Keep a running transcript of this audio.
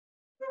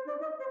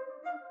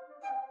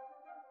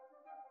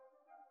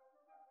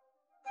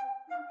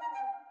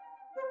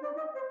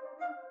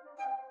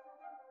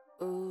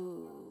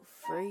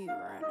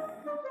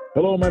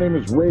Hello, my name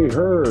is Ray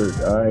Hurd.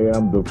 I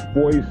am the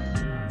voice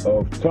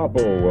of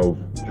Toppo of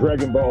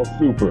Dragon Ball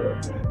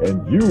Super,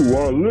 and you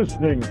are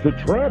listening to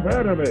Trap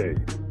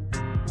Anime.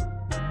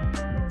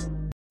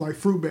 Like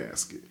Fruit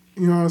Basket,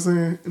 you know what I'm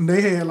saying? And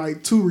they had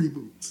like 2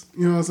 reboots,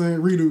 you know what I'm saying?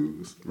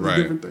 Redos of Right.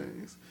 different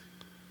things.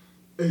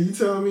 And you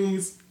telling me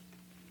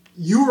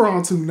you were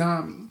on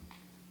Toonami.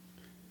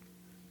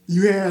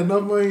 You had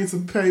enough money to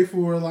pay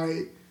for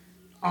like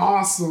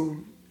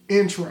awesome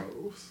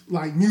intros,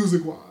 like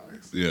music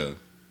wise. Yeah.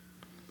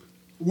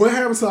 What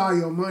happened to all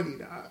your money,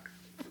 dog?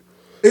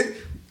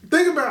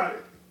 Think about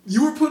it.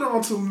 You were put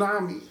on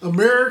Toonami,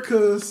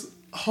 America's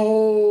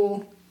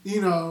whole,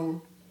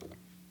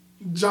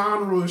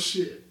 genre of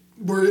shit,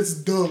 where it's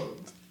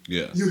dubbed.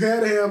 Yeah. You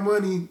had to have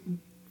money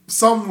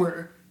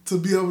somewhere to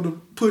be able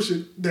to push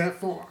it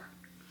that far.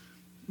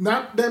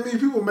 Not that many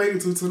people made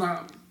it to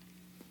Toonami.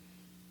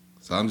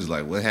 So I'm just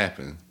like, what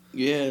happened?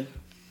 Yeah.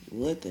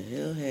 What the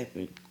hell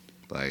happened?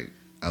 Like,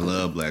 I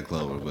love Black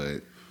Clover,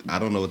 but I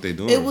don't know what they're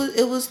doing.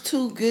 It was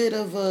too good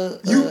of a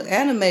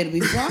anime to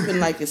be flopping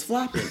like it's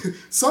flopping.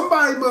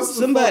 Somebody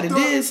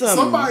did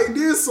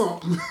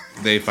something.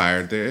 They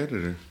fired their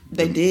editor.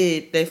 They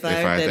did. They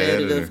fired that the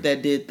editor editor.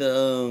 that did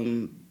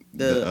the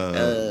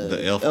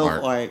Elf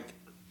arc.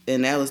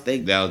 And that was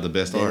the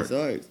best art.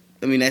 I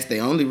mean, that's the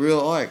only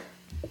real arc.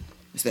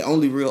 It's the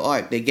only real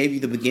arc. They gave you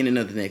the beginning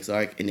of the next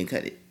arc and then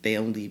cut it. They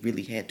only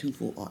really had 2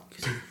 full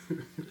arcs.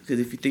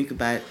 Because if you think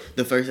about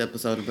the first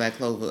episode of Black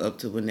Clover up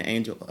to when the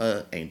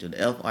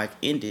Elf arc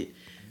ended,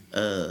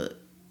 that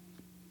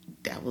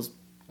was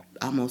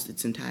almost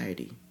its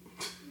entirety.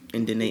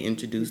 And then they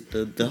introduced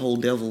the whole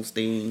Devil's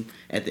thing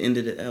at the end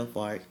of the Elf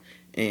arc.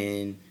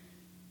 And,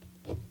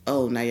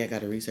 oh, now y'all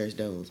got to research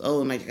Devils.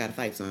 Oh, now you got to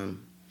fight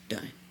some.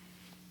 Done.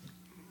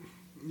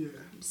 Yeah.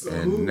 So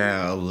And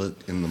now,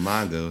 look, in the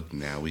manga,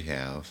 now we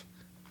have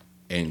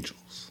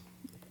angels.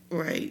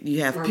 Right,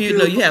 you have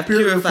purified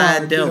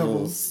purified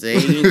devils. They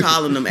ain't even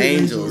calling them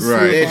angels.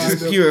 Right. They're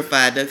just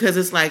purified because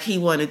it's like he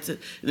wanted to.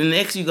 The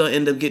next you're gonna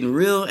end up getting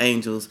real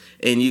angels,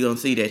 and you're gonna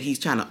see that he's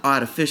trying to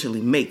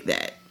artificially make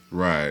that.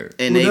 Right.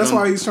 And that's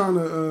why he's trying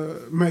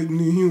to make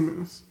new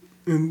humans,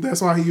 and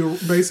that's why he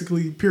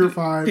basically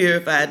purified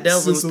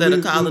devils instead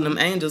of calling them.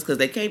 them angels, because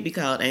they can't be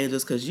called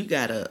angels because you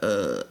got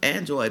a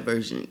android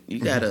version. You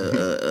got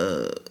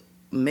a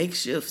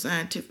makeshift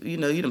scientific. You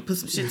done put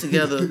some shit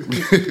together.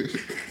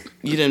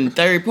 You done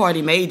third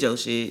party made your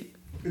shit.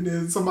 And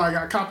then somebody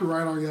got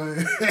copyright on your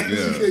ass. Yeah.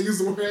 You can't use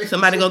the word.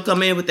 Somebody gonna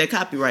come in with their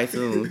copyright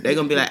soon. They're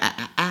gonna be like,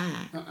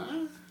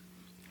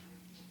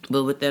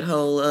 But with that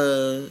whole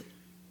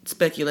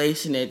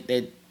speculation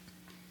that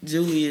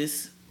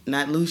Julius,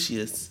 not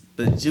Lucius,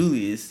 but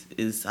Julius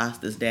is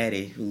Asta's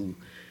daddy, who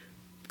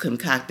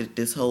concocted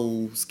this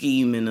whole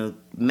scheme in a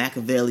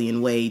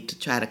Machiavellian way to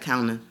try to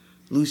counter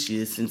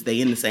Lucius, since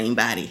they in the same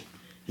body.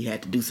 He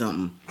had to do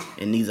something,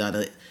 and these are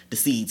the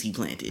seeds he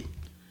planted.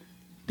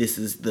 This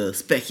is the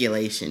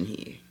speculation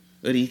here.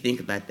 What do you think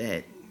about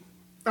that?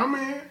 I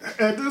mean,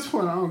 at this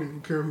point, I don't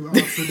even care who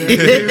Asta Daddy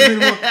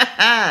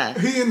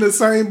is. He in the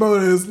same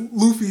boat as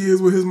Luffy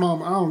is with his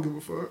mama. I don't give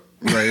a fuck.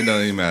 Right, it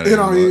don't even matter. It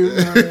don't even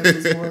matter at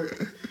this point.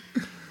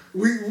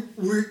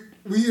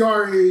 We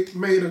already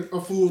made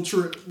a full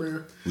trip,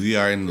 man. We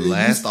are in the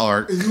last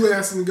arc. And you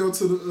asked him to go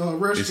to the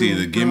restroom. It's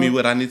either give me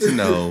what I need to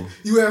know.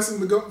 You asked him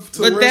to go to the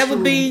restroom. But that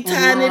would be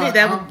tying it in.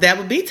 That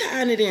would be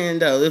tying it in,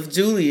 though. If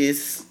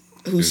Julius,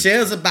 who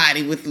shares a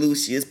body with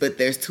Lucius, but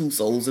there's 2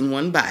 souls in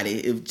one body,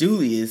 if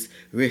Julius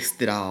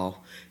risked it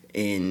all,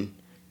 and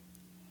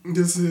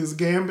this is his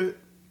gambit.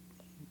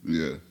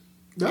 Yeah.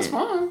 That's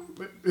fine.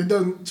 It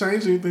doesn't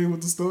change anything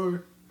with the story.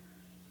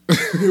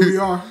 Here we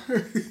are.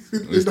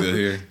 We're still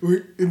here.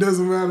 It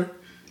doesn't matter.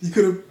 You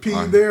could have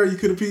peed there. You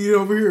could have peed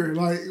over here.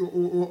 Like,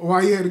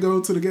 why you had to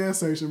go to the gas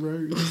station,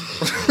 bro?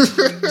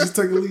 Just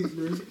take a leak,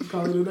 bro.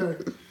 Call it a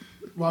day.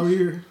 Why we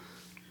here?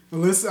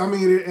 Unless,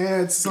 it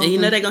adds something.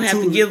 And they're going to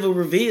have to give a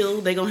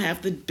reveal. They're going to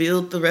have to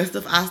build the rest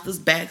of Asta's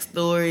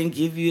backstory and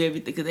give you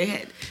everything.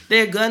 Because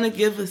they're going to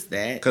give us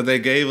that. Because they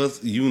gave us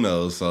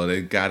so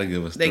they got to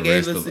give us the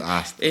rest of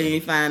Asta. And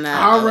you find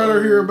out. I'd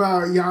rather hear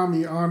about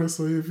Yami,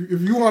 honestly.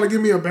 If you want to give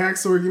me a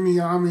backstory, give me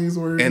Yami's.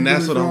 And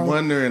that's what I'm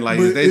wondering. Like,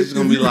 is they just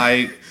going to be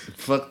like,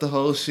 fuck the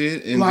whole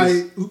shit? And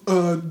like,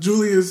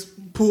 Julius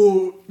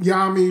pulled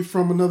Yami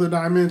from another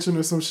dimension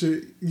or some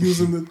shit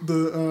using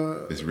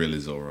the it's really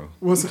Zoro.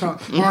 What's it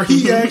called?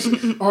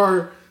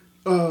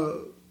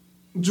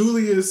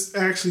 Julius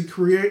actually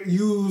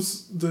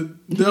used the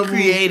devil. He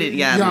created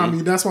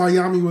Yami. That's why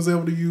Yami was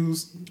able to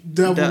use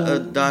the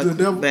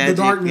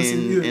darkness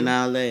and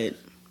all that.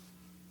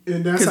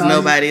 And that's because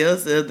nobody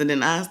else other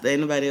than Asta,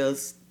 ain't nobody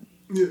else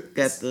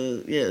got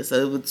the So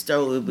it would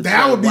show.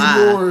 That would be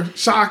more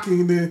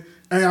shocking than.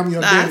 Hey, I'm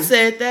your daddy. I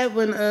said that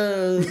when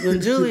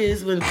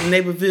Julius, when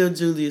they revealed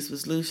Julius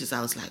was Lucius, I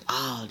was like,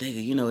 oh,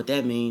 nigga, you know what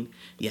that mean?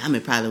 Yeah,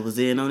 probably was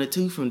in on it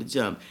too from the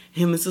jump.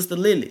 Him and Sister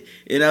Lily.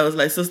 And I was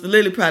like, Sister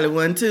Lily probably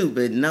won too,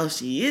 but no,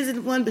 she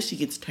isn't one, but she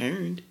gets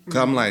turned.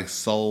 I'm like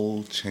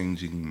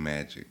soul-changing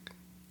magic.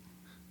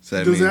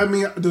 So does that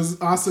mean does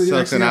Asta so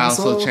actually can I have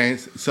a also soul? change?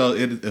 So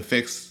it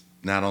affects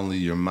not only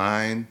your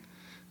mind,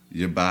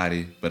 your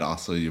body, but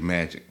also your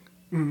magic.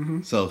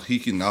 Mm-hmm. So he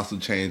can also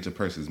change a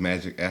person's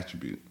magic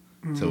attribute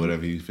to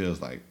whatever he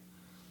feels like.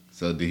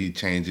 So did he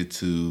change it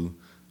to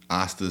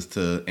Asta's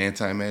to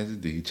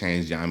anti-magic? Did he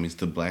change Yami's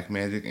to black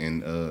magic?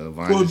 And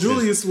Well,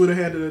 Julius would have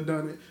had to have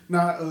done it,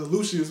 not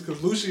Lucius,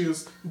 because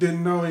Lucius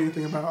didn't know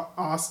anything about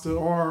Asta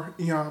or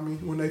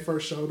Yami when they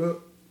first showed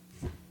up.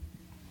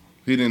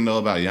 He didn't know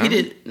about Yami? He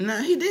did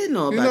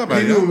know He about know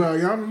that. He knew about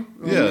Yami.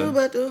 Yeah. He knew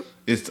about them.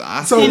 It's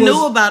Asta. So He was-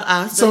 knew about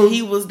Asta.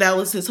 so- That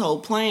was his whole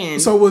plan.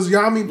 So was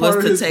Yami part Was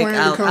of to his take plan to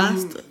out come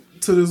Asta.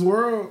 to this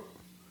world?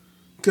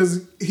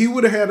 Because he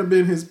would have had to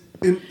been his.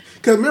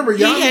 Because remember,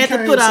 Yami he had to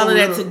came put all of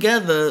that somewhere else.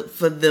 together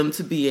for them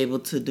to be able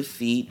to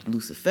defeat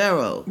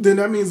Lucifero. Then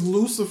that means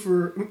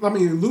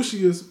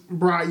Lucius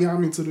brought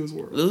Yami to this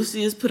world.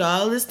 Lucius put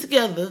all this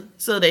together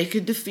so they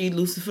could defeat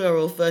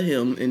Lucifero for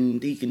him,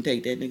 and he can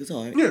take that nigga's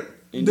heart. Yeah.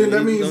 And Then do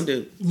that what he means gonna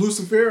do.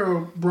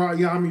 Lucifero brought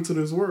Yami to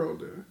this world.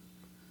 Then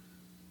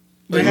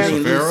But had- you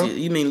mean Lucifero? Lucius?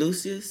 You mean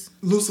Lucius?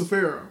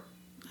 Lucifero.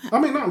 I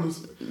mean not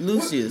Lucifer.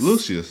 Lucius.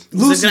 Lucius.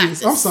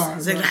 Lucius. I'm sorry.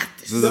 bro.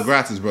 Zagratis. The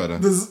Gratis brother.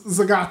 The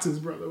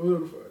Zagatis brother.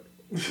 Whatever the fuck.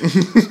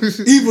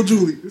 Evil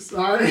Julius.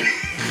 All right.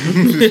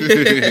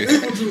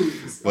 Evil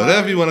Julius.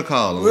 Whatever you want to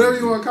call him. Whatever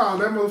you want to call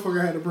it, that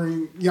motherfucker had to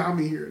bring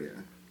Yami here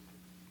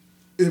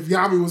then. If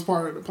Yami was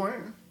part of the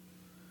plan.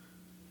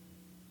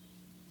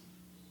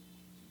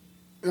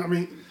 I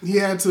mean, he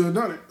had to have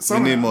done it. We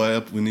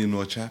Somehow. need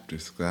more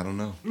chapters. 'Cause I don't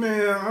know.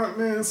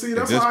 Man, see,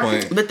 that's this why I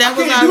point- can't, But that I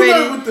was can't do already-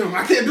 nothing with them.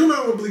 I can't do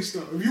nothing with Bleach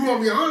though. If you want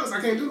to be honest, I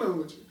can't do nothing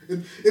with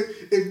you.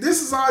 If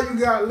this is all you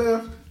got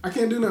left, I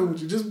can't do nothing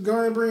with you. Just go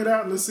ahead and bring it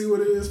out and let's see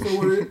what it is for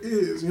what it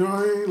is. You know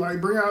what I mean?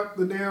 Like, bring out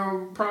the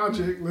damn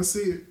project. Let's see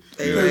it.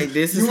 They Because like,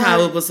 this you is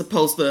how ain't- it was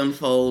supposed to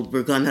unfold.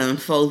 We're gonna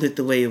unfold it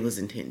the way it was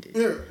intended.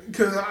 Yeah,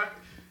 because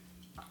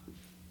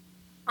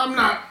I'm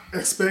not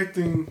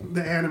expecting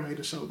the anime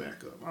to show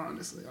back up.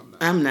 Honestly, I'm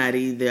not. I'm not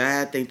either.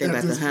 I think they At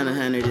about to this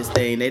hunter this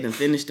thing. They done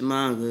finished the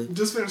manga.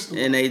 Just finish the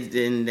And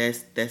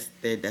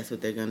that's what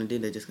they're gonna do.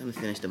 They're just gonna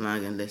finish the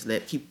manga and let's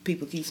let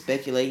people keep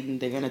speculating.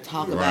 They're gonna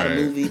talk about a Right.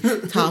 movie,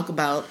 talk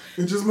about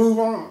and just move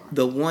on.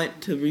 the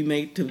want to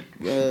remake to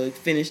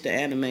finish the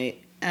anime. I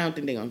don't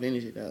think they're gonna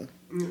finish it though.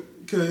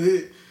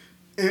 Because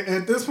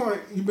at this point,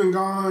 you've been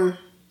gone.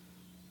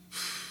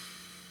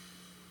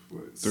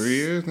 What, 3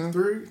 years now?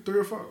 Three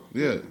or four.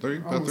 Yeah, I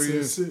about almost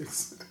 3 said years.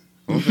 6.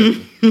 I want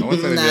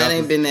to say Nah, it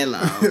ain't been that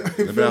long.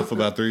 they've been out for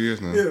about 3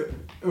 years now. Yeah,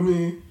 I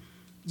mean,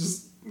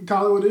 just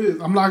call it what it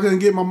is. I'm not gonna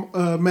get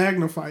my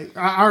Magnifight.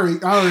 I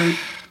already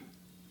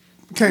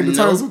came to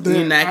terms with that.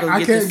 You're not gonna I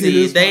get can't to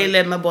see this it. They fight. ain't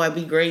let my boy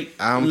be great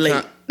I'm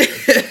late.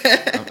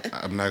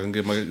 I'm not gonna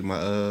get my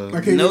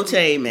I can't No get-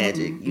 chain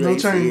magic. You no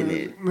ain't chain seeing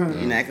magic. it. No.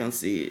 You're not gonna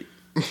see it.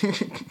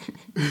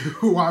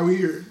 Why we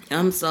here?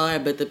 I'm sorry,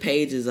 but the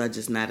pages are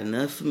just not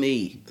enough for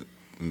me.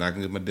 I'm not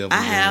gonna get my devil.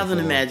 I have an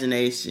uniform.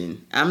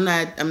 imagination. I'm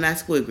not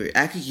Squidward.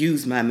 I could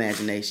use my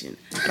imagination.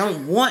 I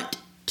don't want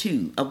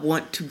to. I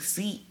want to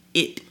see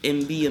it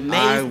and be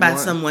amazed by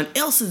someone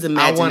else's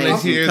imagination.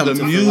 hear come the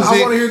to music. I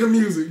want to hear the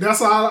music.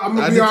 That's all. I'm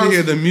I gonna be need to honest.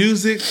 hear the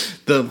music,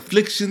 the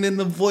infliction in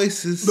the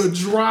voices. The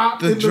drop.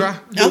 The in drop.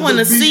 I want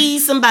to the beat. see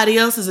somebody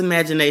else's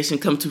imagination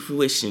come to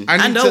fruition. I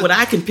I need know to- what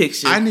I can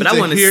picture, I need but I to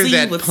want to hear see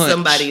that what punch.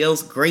 somebody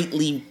else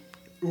greatly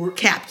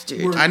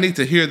captured. I need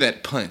to hear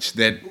that punch,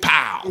 that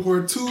pow.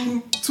 Where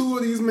two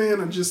of these men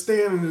are just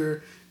standing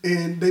there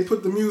and they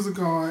put the music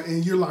on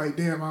and you're like,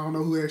 damn, I don't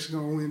know who actually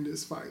gonna win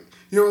this fight.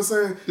 You know what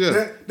I'm saying?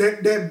 Yeah.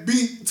 That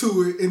beat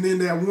to it, and then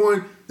that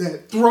one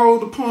that throw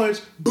the punch,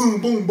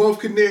 boom, boom, both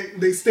connect.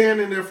 They stand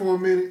in there for a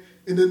minute,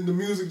 and then the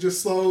music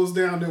just slows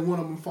down. Then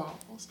one of them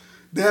falls.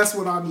 That's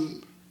what I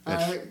need.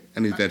 Alright? I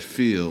need that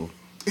feel.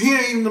 He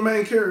ain't even the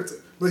main character,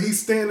 but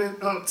he's standing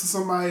up to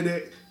somebody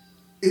that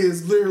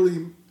is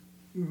literally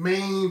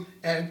main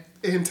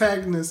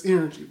antagonist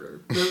energy, bro.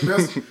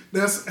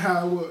 That's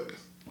how it was.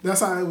 That's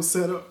how it was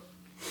set up.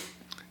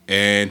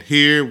 And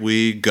here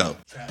we go.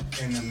 Trap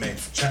anime,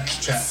 trap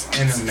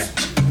anime,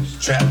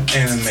 trap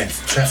anime,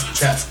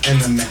 trap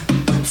anime,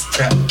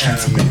 trap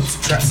anime,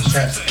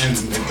 trap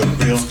anime, the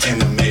real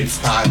anime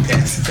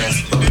podcast.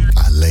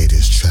 I lay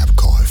this trap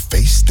card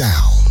face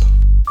down.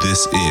 This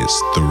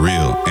is the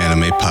Real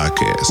Anime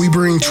Podcast. We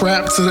bring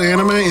trap to the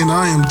anime, and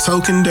I am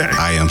Token Day.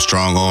 I am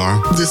Strong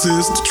Arm, This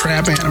is the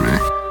Trap Anime.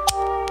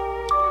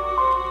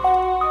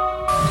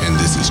 and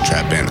this is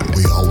Trap Anime.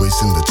 We always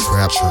in the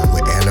trap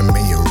with anime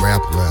and rap.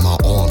 My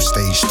arms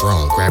stay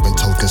strong, grabbing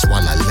tokens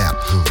while I lap.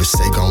 With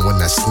Seigon when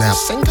I snap,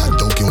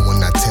 Hadouken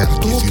when I tap.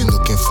 If you're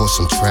looking for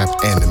some trap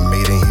anime,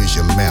 then here's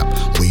your map.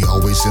 We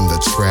always in the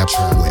trap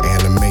with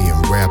anime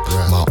and rap.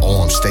 My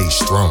arms stay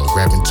strong,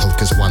 grabbing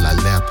tokens while I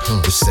lap.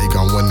 With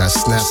Seigon when I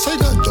snap,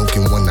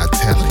 Hadouken when I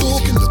tap.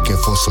 If you're looking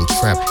for some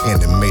trap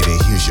anime, then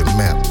here's your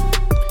map.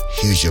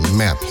 Here's your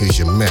map, here's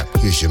your map,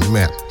 here's your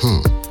map.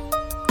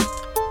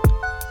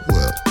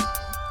 Well,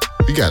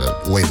 we gotta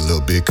wait a little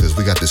bit because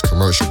we got this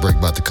commercial break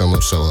about to come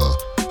up, so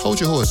hold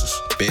your horses.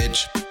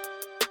 Bitch.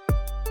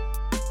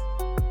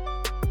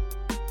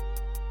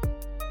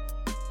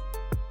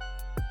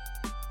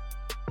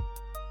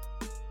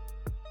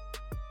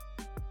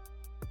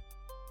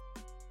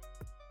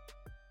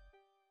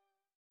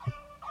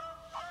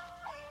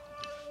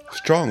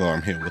 Strong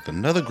Arm here with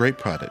another great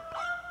product,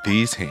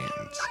 These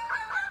Hands.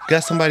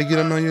 Got somebody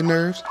getting on your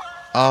nerves?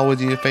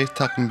 Always in your face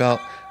talking about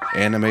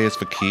anime is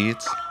for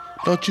kids?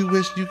 Don't you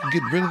wish you could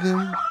get rid of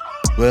them?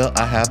 Well,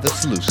 I have the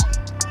solution.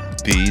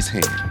 These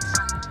Hands.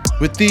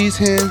 With These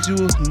Hands, you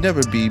will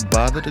never be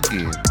bothered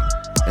again.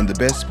 And the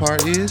best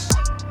part is,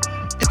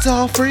 it's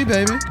all free,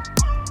 baby.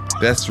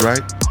 That's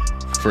right,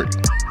 free.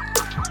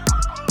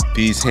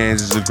 These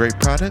Hands is a great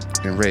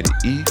product and rated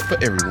E for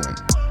everyone.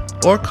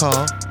 Or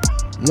call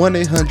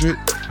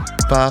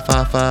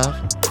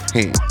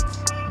 1-800-555-HANDS.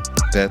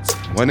 That's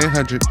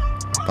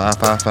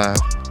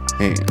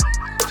 1-800-555-HANDS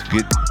to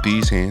get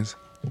These Hands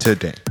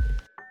today.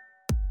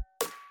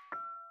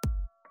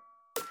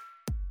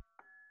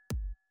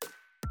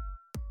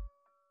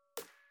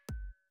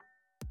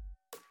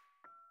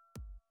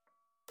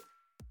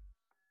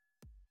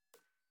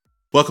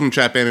 Welcome to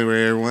Trap Anime,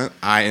 everyone.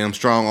 I am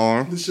Strong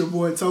Arm. This your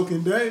boy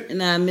Token Day.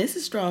 And I'm Mrs.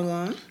 Strong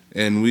Arm.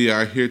 And we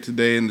are here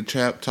today in the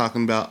Trap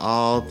talking about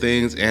all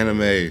things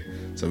anime.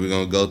 So we're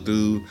going to go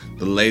through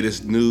the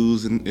latest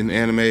news in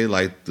anime,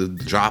 like the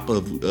drop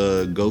of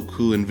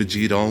Goku and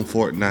Vegeta on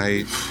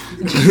Fortnite.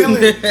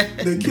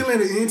 They're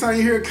killing it. Anytime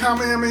you hear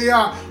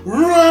Kamehameha,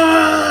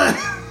 run!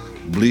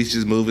 Bleach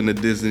is moving to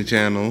Disney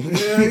Channel.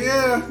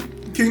 Yeah.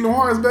 Kingdom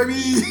Hearts, baby.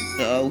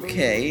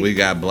 Okay. We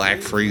got Black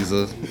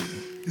Frieza.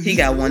 He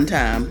got one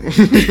time. They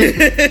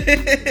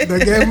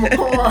gave him a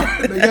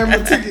car. They gave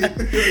him a ticket.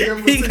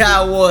 He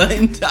got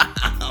one time.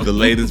 The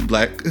latest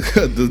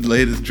the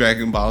latest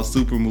Dragon Ball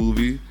Super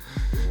movie.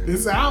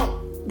 It's out.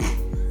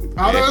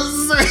 All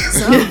those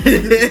it's out.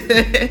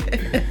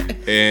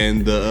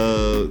 And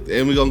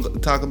we're gonna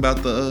talk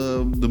about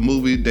the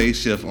movie Day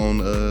Shift on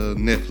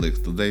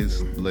Netflix. The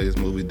latest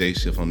movie Day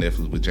Shift on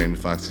Netflix with Jamie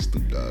Foxx and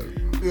Snoop Dogg.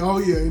 Oh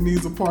yeah, it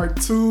needs a part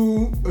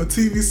 2, a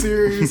TV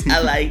series. I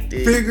liked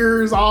it.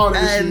 Figures, all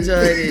that. I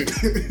enjoyed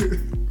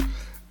it.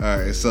 All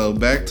right, so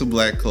back to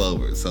Black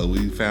Clover. So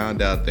we found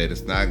out that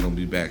it's not gonna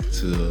be back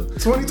to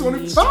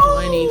 2024.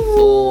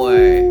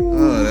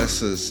 Oh, that's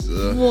just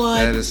What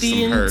that is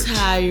the some hurt.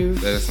 entire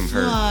That is some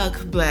hurt.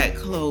 fuck Black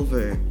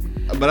Clover.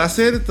 But I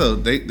said it though,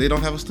 they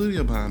don't have a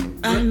studio behind them.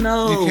 I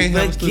know, You can't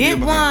have a but studio get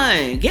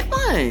behind one. Get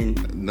one.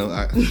 No,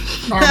 I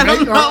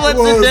don't know what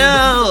to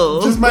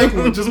do. Just make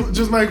one.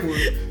 Just make one.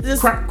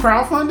 Just-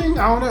 Crowdfunding?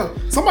 I don't know.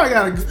 Somebody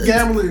got a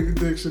gambling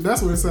addiction.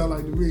 That's what it sounds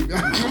like to me.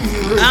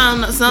 I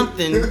don't know,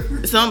 something.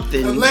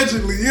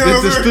 Allegedly, you know Did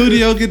what the I'm saying?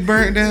 studio get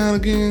burnt down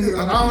again?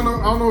 I don't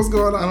know what's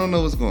going on. I don't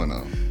know what's going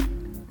on.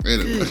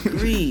 Anyway. Good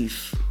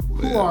grief.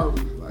 Who are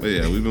we? But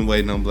yeah, we've been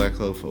waiting on Black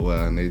Clover for a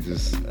while, and they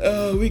just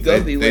We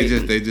gonna be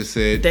waiting. they just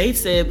said They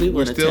said we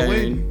want to still turn.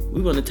 waiting.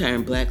 We want to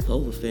turn Black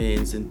Clover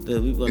fans into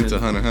we want Into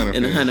Hunter and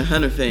fans.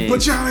 Hunter fans.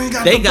 But y'all ain't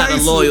got They the got a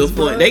bases, loyal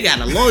bro. fan. They got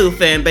a loyal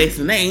fan base,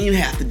 and they ain't even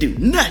have to do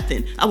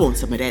nothing. I want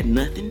some of that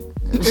nothing.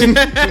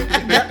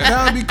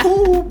 That would be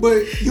cool,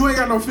 but you ain't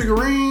got no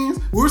figurines.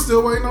 We're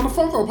still waiting on the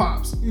Funko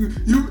Pops. You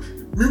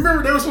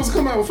remember they were supposed to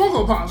come out with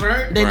Funko Pops,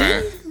 right? They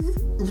Right.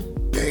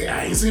 did.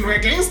 I ain't seen them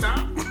at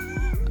GameStop.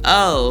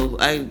 Oh,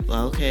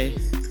 okay.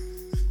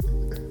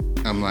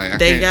 I'm like,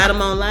 They can't- got them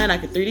online. I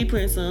can 3D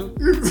print some.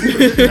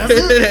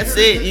 That's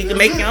it. You can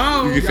make your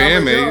own. You can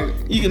fan made.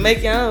 You can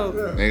make your own.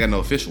 They ain't got no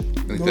official.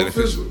 They No got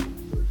official.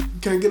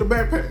 Can't get a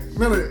backpack.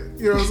 None of that.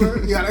 You know what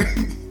I'm saying? You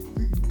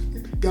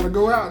gotta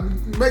go out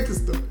and make this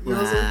stuff. You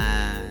know what I'm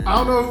saying? I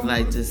don't know.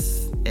 Like,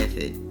 just F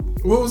it.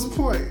 What was the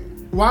point?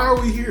 Why are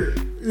we here?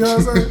 You know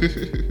what I'm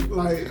saying?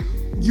 Like,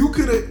 you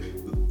could have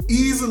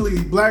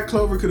easily, Black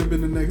Clover could have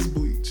been the next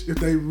Bleach if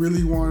they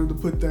really wanted to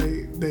put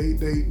they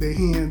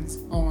hands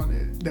on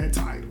it, that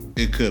title.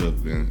 It could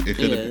have been. It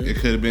could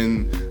have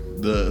been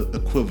the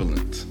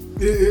equivalent.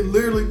 It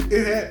literally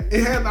had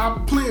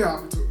plenty of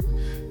opportunity.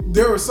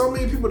 There were so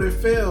many people that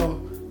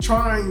failed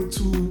trying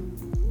to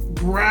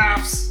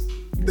grasp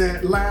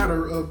that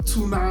ladder of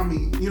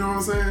Toonami. You know what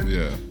I'm saying?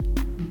 Yeah.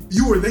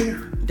 You were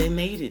there. They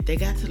made it. They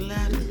got to the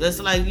ladder. That's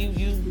like you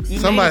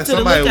Somebody- made it to the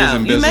somebody was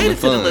lookout. You made it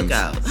to the embezzling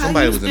lookout. funds. How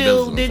Somebody you was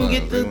still embezzling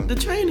didn't funds. get the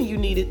training you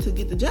needed to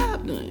get the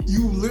job done?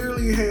 You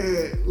literally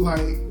had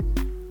like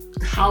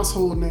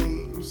household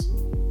names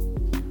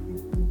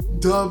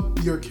dub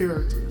your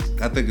characters.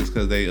 I think it's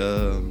because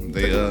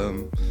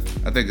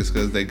I think it's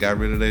because they got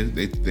rid of they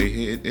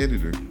head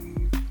editor.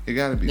 It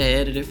gotta be. The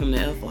editor from the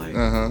F art.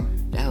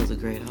 That was a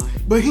great art.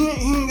 But he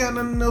ain't got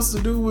nothing else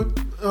to do with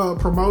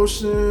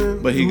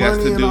promotion. But he got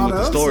money to and do all with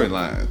the that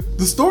storyline.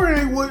 The story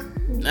ain't what.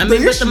 I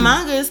mean, but the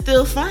manga is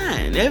still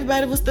fine.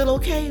 Everybody was still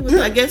okay with it.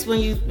 I guess when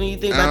you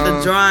think about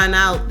the drawing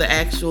out the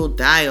actual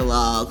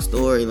dialogue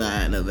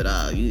storyline of it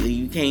all,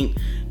 you can't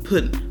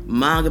put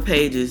manga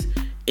pages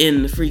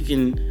in the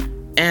freaking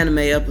anime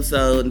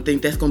episode and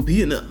think that's gonna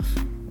be enough.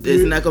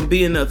 It's not gonna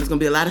be enough. It's gonna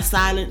be a lot of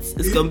silence.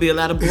 It's gonna be a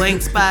lot of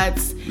blank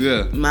spots.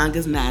 Yeah.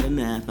 Manga's not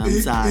enough. I'm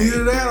sorry.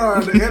 Either that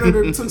or the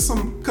editor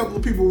took couple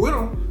of people with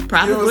him.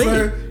 Probably. You know what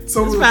I'm saying?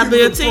 Some It's of the probably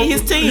people a team.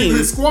 His team.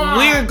 His squad.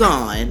 We're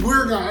gone.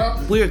 We're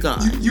gone. We're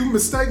gone. You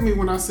mistake me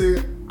when I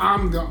said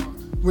I'm gone.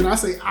 When I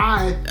say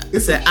I,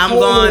 it's Said a I'm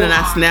whole gone and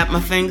I I. snap my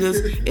fingers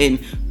and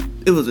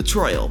It was a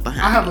trail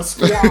behind. I have a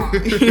squad.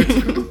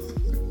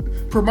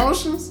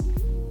 Promotions,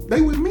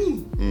 they with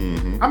me.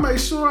 I made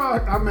sure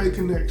I made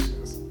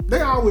connections.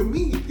 They all with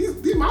me.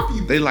 These my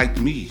people. They like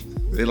me.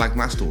 They like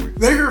my story.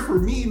 They here for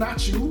me,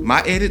 not you.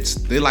 My edits,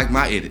 they like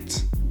my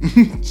edits.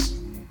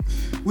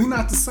 We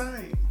not the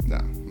same. No.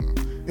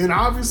 And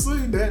obviously,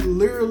 that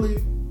literally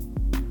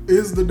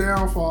is the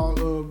downfall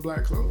of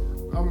Black Clover.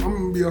 I'm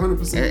gonna be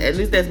 100%. At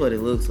least that's what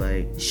it looks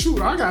like. Shoot,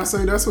 I gotta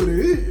say that's what it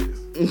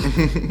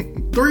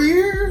is. 3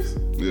 years?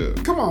 Yeah.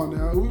 Come on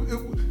now.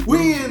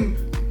 We in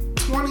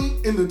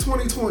the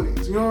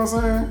 2020s. You know what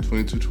I'm saying?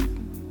 22.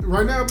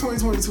 Right now,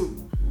 2022.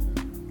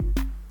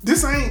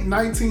 This ain't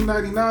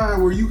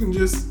 1999 where you can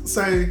just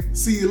say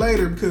 "see you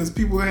later" because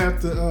people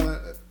have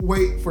to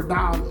wait for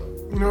dial-up.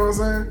 You know what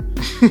I'm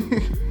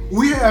saying?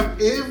 We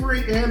have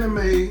every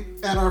anime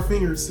at our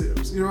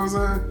fingertips. You know what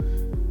I'm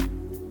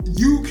saying?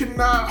 You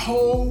cannot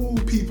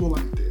hold people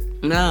like that.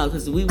 No,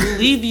 because we will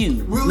leave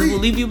you. We will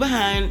leave you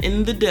behind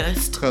in the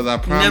dust. Because I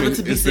promise never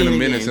to be it's been a seen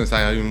minute again. since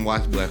I even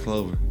watched Black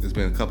Clover. It's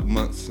been a couple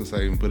months since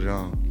I even put it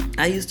on.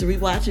 I used to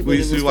rewatch it We when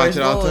used it to was rewatch first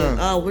it all the going.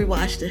 time. Oh, we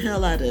watched the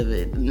hell out of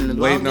it. And the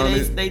Waiting longer on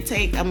it. they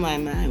take, I'm like,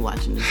 man, I ain't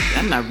watching this.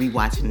 I'm not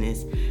rewatching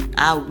this.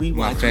 I'll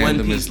rewatch fandom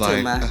One is Piece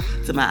like,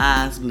 till my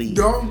eyes bleed.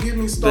 Don't get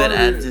me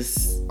started.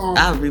 But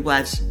I'll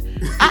rewatch.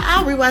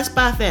 I'll rewatch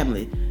Spy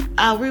Family.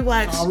 I'll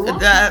rewatch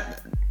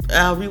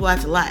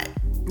a lot.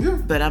 Yeah.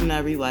 But I'm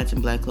not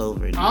rewatching Black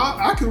Clover anymore.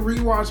 I could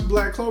rewatch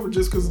Black Clover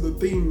just because of the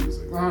theme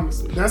music.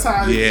 Honestly, that's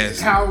how Yes.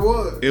 how it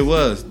was. It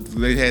was.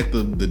 They had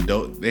the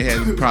dope. They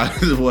had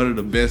probably one of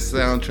the best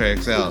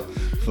soundtracks out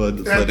for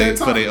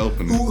their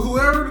opening.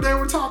 Whoever they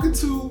were talking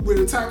to with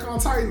Attack on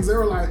Titans, they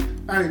were like,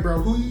 "Hey, bro,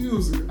 who you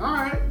using? All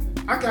right,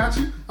 I got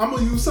you. I'm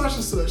gonna use such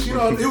and such." You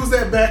know, it was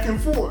that back and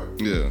forth.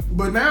 Yeah.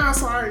 But now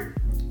it's like,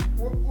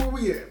 where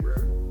we at, bro?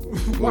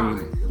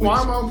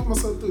 Why am I gonna put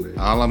myself through that?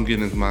 All I'm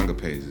getting is manga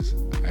pages.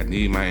 I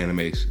need my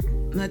animation.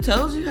 I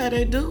told you how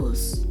they do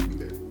us.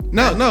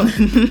 No.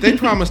 They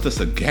promised us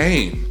a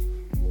game.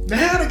 They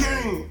had a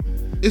game.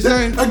 It's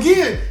not.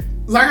 Again,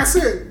 like I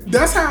said,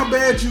 that's how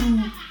bad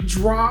you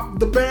dropped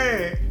the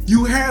bag.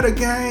 You had a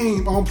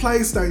game on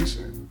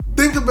PlayStation.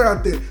 Think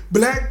about that.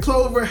 Black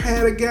Clover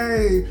had a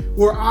game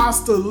where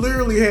Asta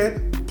literally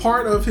had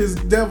part of his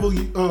devil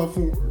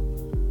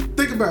form.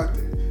 Think about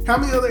that. How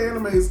many other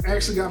animes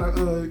actually got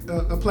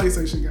a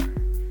PlayStation game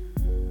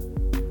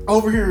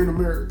over here in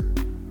America?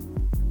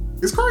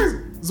 It's crazy.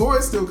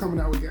 Zoid's still coming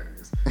out with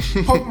games.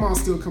 Pokemon's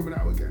still coming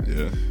out with games.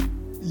 Yeah.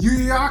 Yu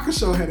Yu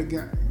Hakusho had a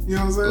game. You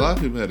know what I'm saying? A lot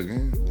of people had a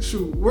game.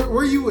 Shoot,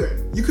 where you at?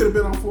 You could have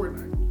been on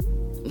Fortnite.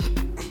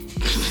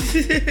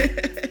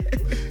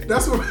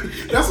 That's what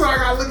I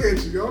gotta look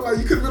at you, yo. Like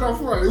you could have been on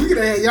Fortnite. We could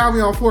have had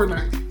Yami on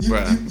Fortnite.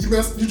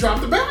 You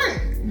dropped the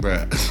bag.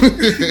 Bruh.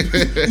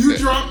 You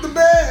dropped the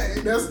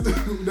bag.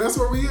 That's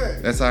where we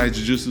at. That's alright.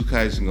 Jujutsu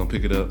Kaisen gonna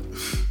pick it up.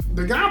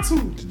 They got to.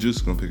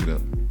 Jujutsu gonna pick it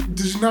up.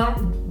 Did you not?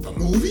 The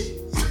movie?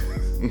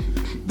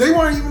 They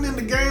weren't even in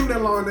the game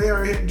that long. They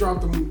already had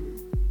dropped the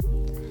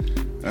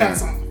movie.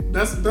 Hats off.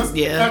 That's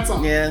hats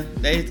off. Yeah.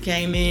 They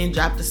came in,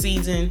 dropped the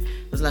season.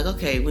 Was like,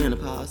 okay, we're in a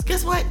pause.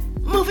 Guess what?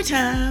 Movie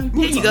time.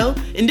 Here you go.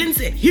 And then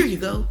said, here you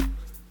go.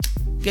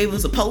 Gave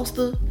us a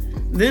poster,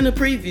 then a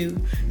preview,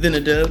 then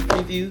a dub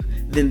preview,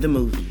 then the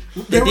movie.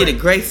 They did it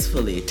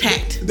gracefully,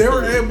 tact. They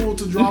were able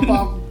to drop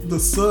off the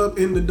sub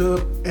and the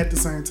dub at the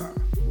same time.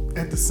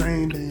 At the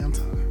same damn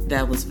time.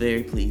 That was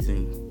very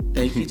pleasing.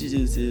 Thank you,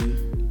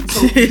 Jujutsu.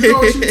 So you know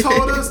what you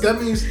told us?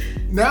 That means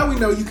now we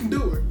know you can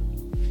do it.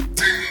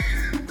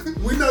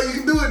 We know you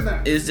can do it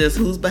now. It's just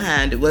who's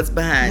behind it, what's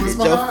behind What's it.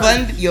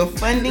 behind Your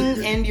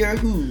funding and your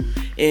who.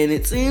 And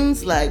it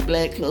seems like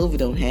Black Clover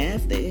don't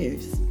have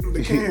theirs.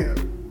 They can.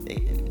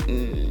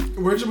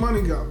 Where'd your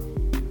money go?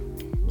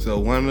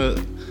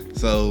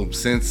 So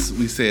since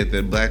we said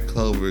that Black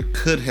Clover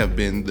could have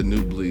been the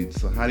new Bleach,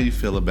 so how do you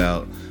feel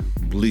about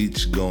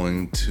Bleach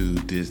going to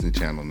Disney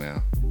Channel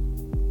now?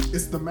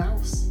 It's the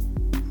mouse.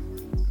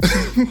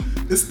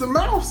 It's the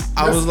mouse.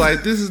 I was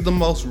like, this is the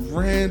most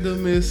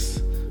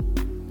randomest.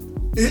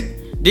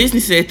 Disney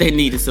said they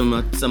needed some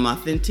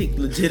authentic,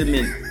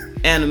 legitimate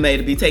anime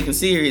to be taken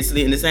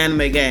seriously in this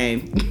anime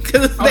game.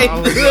 Because they I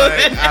was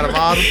like, out of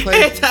all the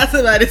places. every time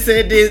somebody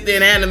said Disney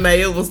in anime,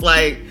 it was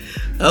like,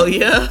 oh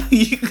yeah,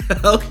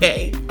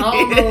 okay. I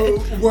don't know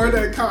where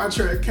that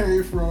contract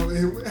came from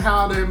and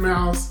how that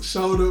mouse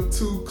showed up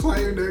to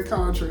claim that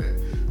contract.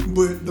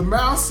 But the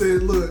mouse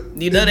said, look,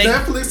 if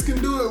Netflix can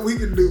do it, we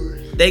can do it.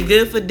 They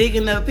good for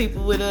digging up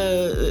people with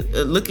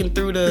looking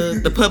through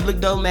the public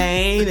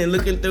domain and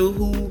looking through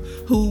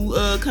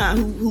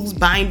whose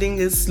binding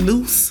is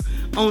loose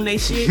on their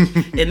shit,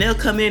 and they'll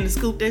come in and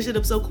scoop that shit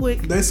up so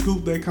quick. They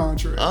scooped their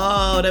contract.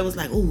 Oh, they was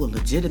like, ooh, a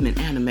legitimate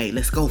anime.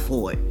 Let's go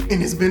for it.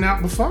 And it's been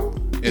out before.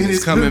 And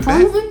it's coming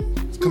back.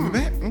 It's coming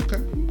back. Okay.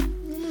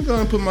 I'm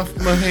gonna put my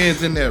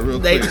hands in that real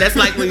quick. That's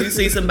like when you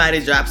see somebody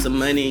drop some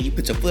money and you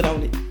put your foot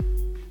on it.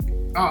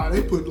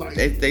 They put like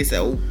they say,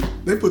 oh,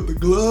 they put the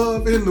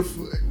glove in the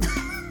foot.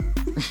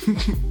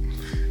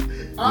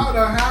 I don't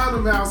know how the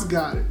mouse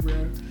got it,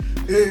 man.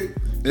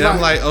 Yeah,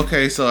 I'm like,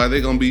 okay, so are they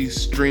gonna be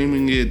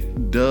streaming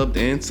it dubbed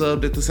and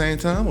subbed at the same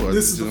time? Or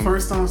this is the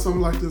first time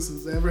something like this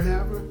has ever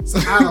happened. So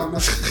I don't know.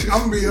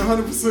 I'm gonna be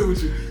 100%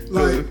 with you.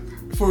 Like,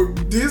 for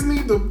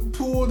Disney to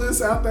pull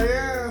this out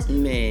their ass,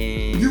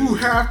 Man. you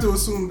have to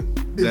assume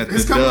that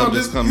it's the coming dub out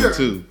is coming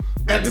too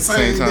at the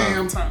same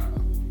damn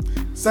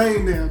time.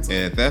 Same damn time.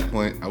 And at that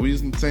point, are we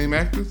using the same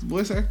actors,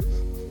 voice actors?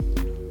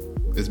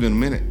 It's been a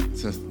minute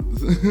since.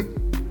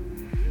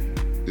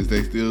 Is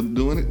they still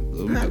doing it?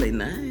 Probably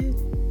not.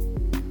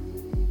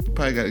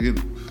 Probably gotta get.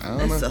 I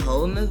don't That's know. a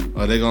whole nother.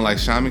 Are they gonna like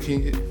Shaman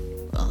King it?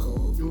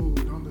 Oh. Ooh,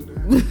 don't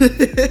do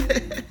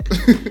that.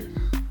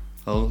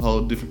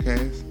 Whole different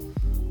cast.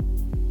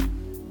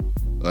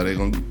 Are they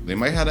gonna? They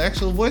might have the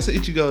actual voice of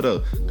Ichigo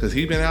though, cause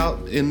he been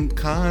out in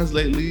cons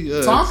lately.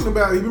 Talking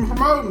about it, he been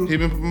promoting. He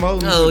been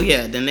promoting. Oh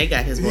yeah, then they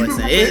got his He voice.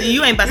 been-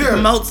 You ain't about to yeah.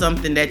 promote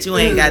something that you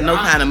ain't got no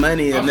kind of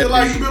money or I feel nothing.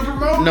 like he been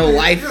promoting. No it,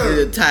 wife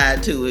yeah.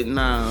 tied to it.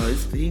 No,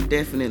 he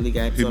definitely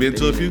got. He been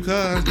to a few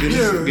cons,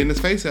 getting his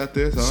face out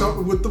there. So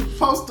So, with the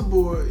poster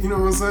board, you know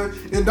what I'm saying?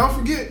 And don't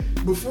forget,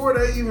 before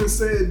they even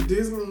said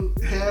Disney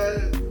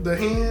had the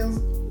hands,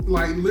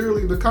 like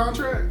literally the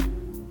contract,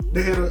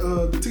 they had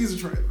the teaser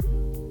trailer.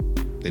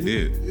 they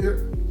did. Yeah,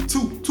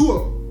 two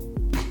of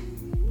them.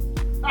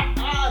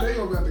 They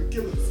gonna about to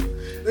kill us.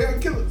 They gonna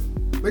kill us.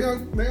 They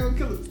gonna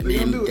kill us. They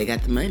gonna do They it.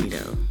 got the money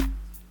though.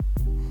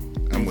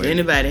 I'm If waiting.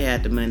 anybody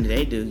had the money,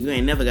 they do. You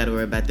ain't never got to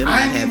worry about them. I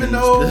not didn't having even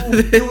know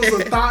stuff. it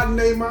was a thought in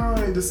their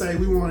mind to say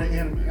we want an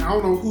anime. I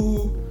don't know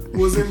who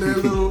was in their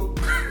little.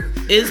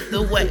 It's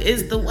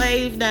the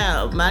wave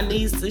now. My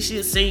niece, she's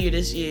a senior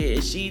this year,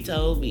 and she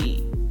told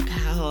me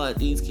how hard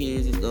these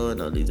kids is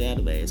going on these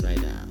animes right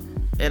now.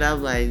 And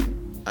I'm like,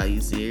 are you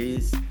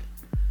serious?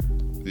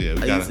 Yeah,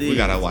 Are you we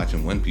gotta watch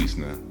in One Piece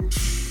now.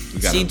 We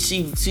gotta,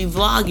 She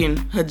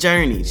vlogging her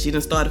journey. She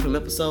done started from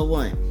episode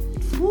 1,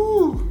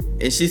 Woo.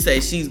 and she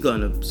say she's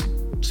gonna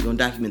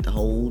document the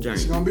whole journey.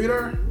 She gonna be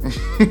there.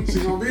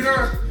 She gonna be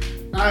there.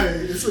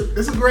 Hey,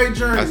 it's a great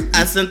journey.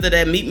 I sent her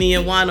that meet me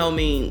in Wano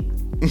meme.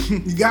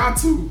 You got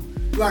to.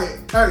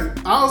 Like, hey,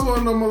 I was one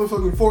of them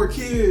motherfucking 4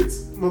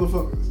 kids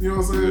motherfuckers. You know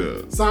what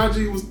I'm saying?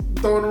 Sanji was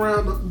throwing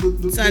around the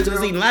Sanji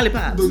was eating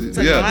lollipops. The,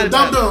 Taking yeah. the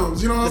lollipops.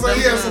 dum-dums. You know what I'm The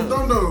saying? He had some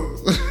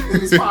dum-dums in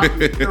his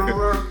pocket. You know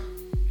what I'm saying?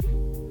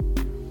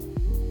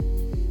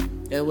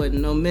 There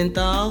wasn't no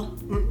menthol.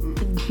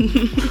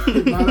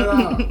 Not at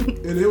all.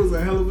 And it was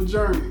a hell of a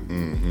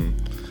journey.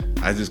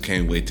 I just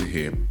can't wait to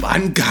hear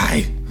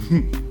Bankai.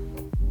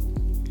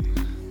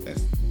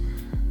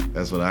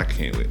 That's what I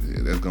can't wait to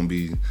hear. That's gonna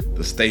be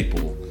the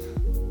staple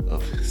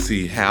of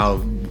see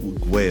how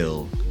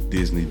well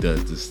Disney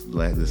does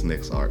this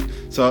next arc.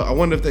 So I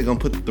wonder if they're gonna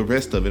put the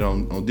rest of it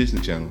on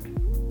Disney Channel.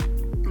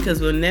 Because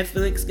when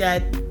Netflix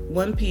got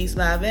One Piece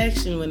live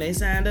action, when they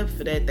signed up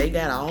for that, they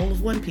got all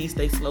of One Piece.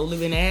 They slowly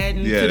been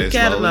adding Yeah, to they the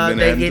slowly catalog. been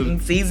They adding to getting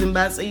season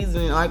by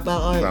season, arc by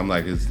arc. So I'm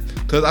like,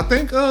 because I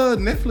think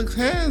Netflix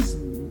has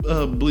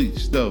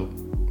Bleach though.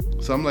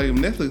 So I'm like, if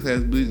Netflix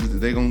has Bleach,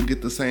 they gonna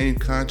get the same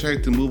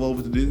contract to move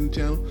over to Disney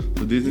Channel?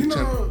 So Disney You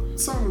Channel. know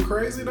something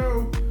crazy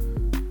though?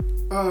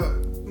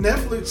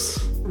 Netflix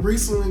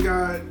recently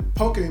got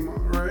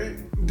Pokemon,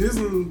 right?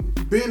 Disney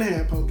been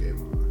had Pokemon.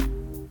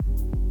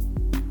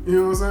 You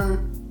know what I'm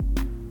saying?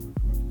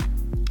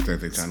 I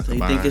think they're trying to So you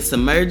combine. think it's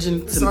some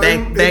merging, some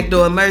So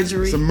backdoor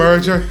mergery? It's a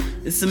merger.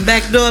 It's some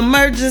backdoor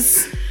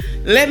mergers.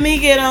 Let me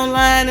get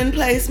online and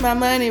place my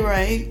money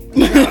right.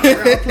 You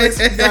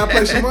gotta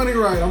place your money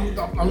right. I'm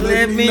Let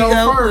letting me you know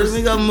go. first. Let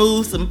me go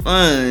move some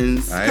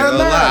funds. I ain't gonna Come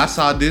lie. on. I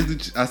saw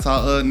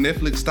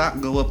Netflix stock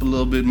go up a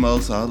little bit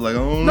more. So I was like,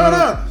 oh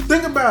No.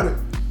 Think about it.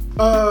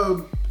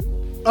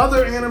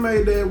 Other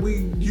anime that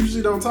we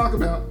usually don't talk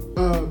about,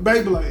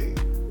 Beyblade,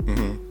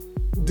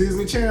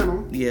 Disney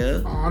Channel,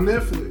 Yeah. on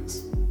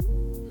Netflix.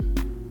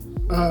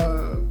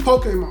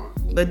 Pokemon.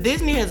 But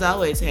Disney has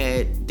always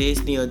had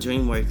Disney or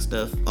DreamWorks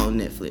stuff on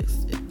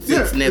Netflix.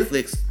 Yeah, Since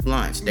Netflix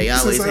launched, they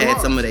since always they had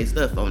launched. some of their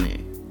stuff on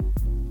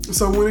there.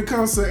 So when it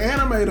comes to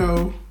anime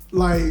though,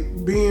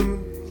 like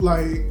being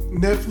like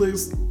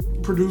Netflix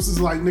produces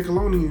like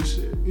Nickelodeon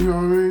shit, you know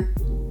what I mean?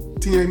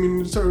 Teenage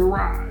Mutant Ninja Turtle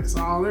Rise,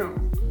 all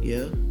them.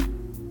 Yeah.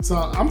 So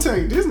I'm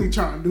telling you, Disney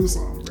trying to do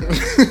something. Bro.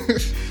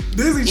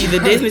 Either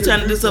Disney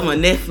trying to do something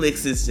or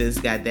Netflix has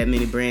just got that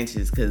many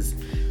branches because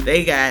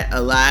they got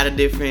a lot of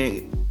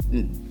different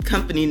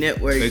company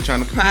network They tryna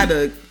compete.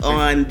 product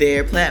on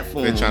their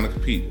platform. They're trying to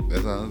compete.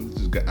 That's all.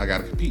 I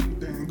gotta compete.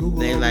 Damn, Google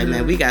They over like,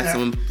 there. man, we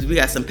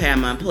got some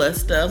Paramount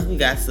Plus stuff. We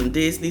got some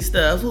Disney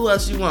stuff. Who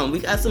else you want? We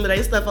got some of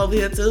their stuff over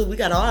here too. We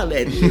got all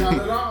that. We got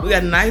it all. We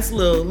got a nice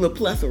little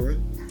plethora.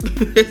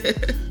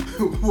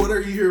 What are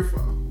you here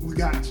for? We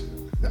got you.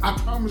 I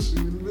promise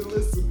you, we've been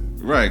listening.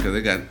 Right, because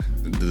they got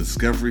the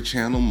Discovery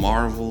Channel,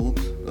 Marvel,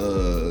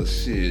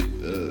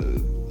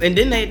 And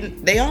then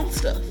they own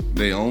stuff.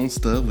 they own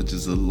stuff, which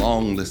is a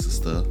long list of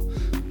stuff.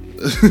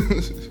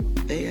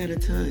 They got a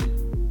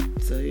ton.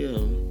 So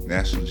yo,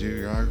 National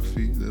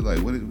Geography, they're like,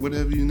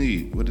 whatever you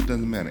need. It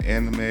doesn't matter.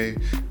 Anime,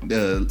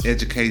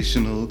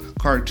 educational,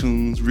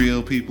 cartoons,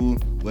 real people,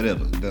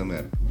 whatever. It doesn't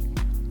matter.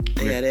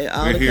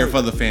 We're here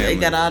for the family.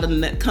 They got all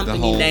the company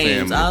whole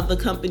names. family. All the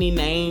company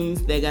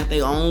names. They got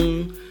their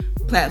own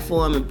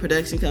platform and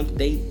production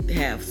company. They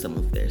have some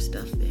of their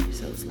stuff there.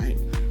 So it's like,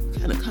 what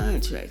kind of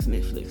contracts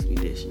Netflix be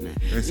dishing out?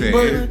 They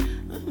say,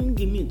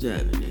 Give me a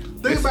job in there.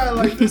 Think about it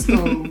like this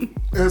though.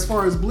 As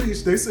far as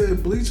Bleach, they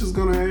said Bleach is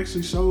gonna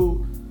actually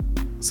show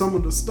some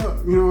of the stuff.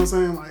 You know what I'm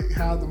saying? Like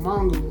how the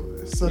manga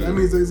was. So that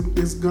means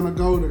it's gonna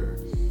go there.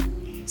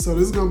 So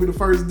this is gonna be the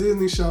first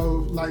Disney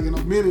show, like in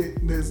a minute,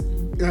 that's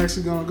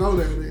actually gonna go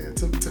there. Man,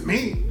 to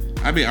me,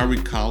 I mean, are we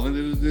calling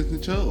it a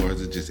Disney show, or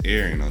is it just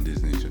airing on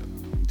Disney show?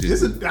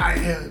 this is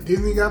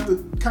Disney got the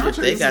contract.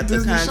 They got the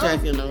Disney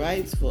contract show. and the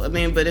rights for. I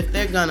mean, but if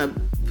they're gonna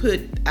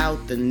put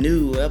out the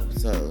new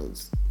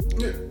episodes,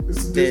 Yeah,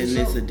 it's a then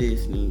Disney it's show. a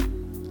Disney.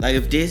 Like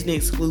if Disney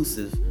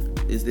exclusive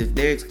is if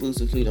they're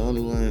exclusively the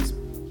only ones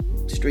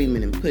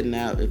streaming and putting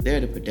out, if they're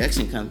the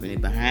production company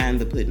behind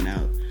the putting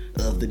out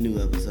of the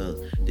new episodes,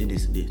 then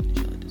it's a Disney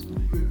show at this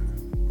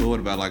point. But what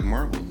about like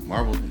Marvel?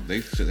 Marvel, they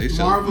show.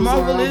 Marvel's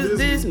Marvel around is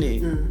Disney.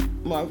 Yeah.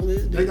 Marvel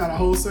is Disney. They got a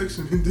whole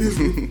section in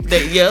Disney.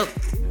 Yep.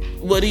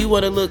 What do you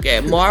want to look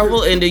at?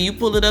 Marvel, and then you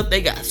pull it up,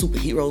 they got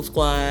Superhero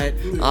Squad,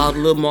 all the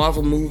little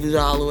Marvel movies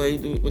all the way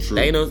with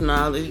Thanos and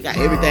all that. You got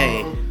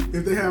everything.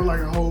 If they have like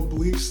a whole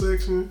Bleach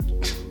section,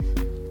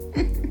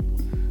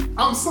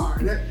 I'm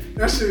sorry,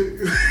 that shit.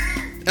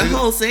 A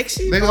whole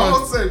section? They The gonna-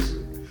 whole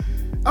section.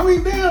 I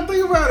mean, damn,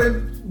 think about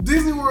it.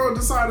 Disney World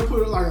decided to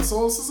put it like a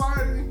Soul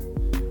Society.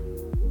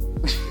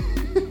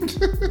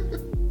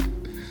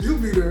 You'll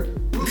be there.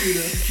 We'll be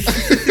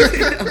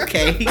there.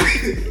 Okay.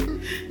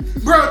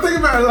 Bro, think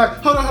about it. Like,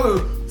 hold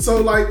on.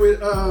 So, like with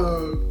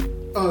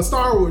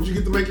Star Wars, you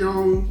get to make your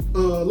own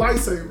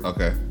lightsaber.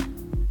 Okay.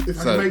 If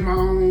I So- can make my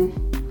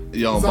own,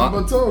 Yo,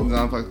 Zanbato.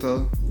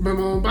 Zanbato. make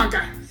my own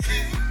Bankai.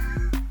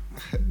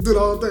 Do the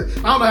whole thing.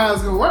 I don't know how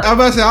it's gonna work. I'm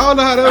about to say, I don't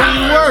know how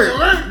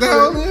that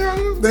Work. would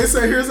work. They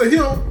say here's a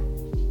hill.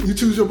 You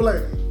choose your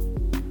blade.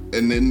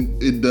 And then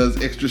it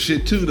does extra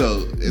shit too, though.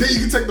 Then you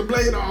can take the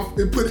blade off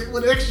and put it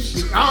with extra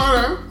shit.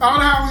 I don't know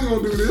how we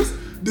gonna do this.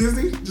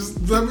 Disney,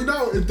 just let me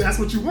know if that's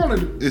what you want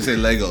to do. It's a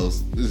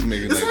Legos. It's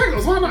making It's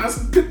Legos. Why not?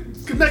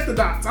 Connect the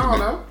dots. I don't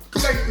know.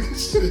 Connect the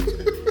shit.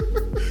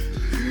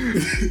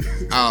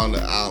 I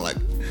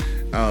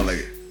don't like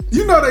it.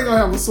 You know they gonna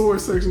have a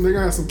sword section. They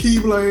gonna have some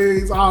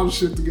keyblades, all the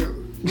shit together.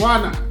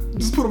 Why not?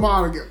 Just put them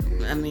all together.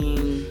 I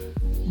mean,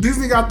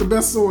 Disney got the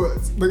best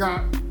swords. They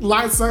got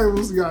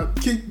lightsabers. You got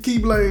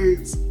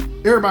keyblades.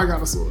 Everybody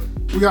got a sword.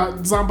 We got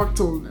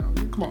Zanbato now.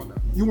 Come on now.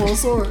 You want a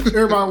sword?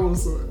 Everybody want a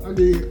sword. I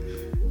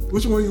did.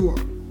 Which one you want?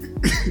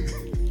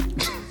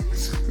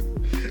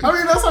 I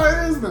mean, that's how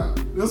it is now.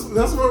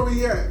 That's where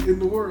we at in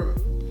the world.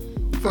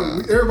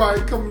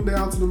 Everybody coming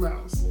down to the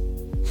mouse.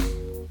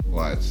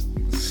 Watch.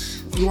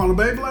 You want a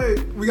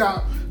Beyblade? We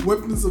got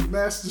weapons of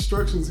mass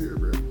destructions here,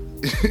 bro.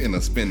 In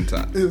a spin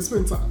top. It'll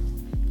spend time.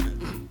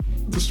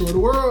 Destroy the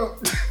world.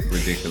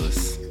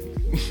 Ridiculous.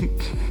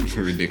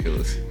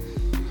 Ridiculous.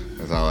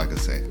 That's all I can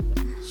say.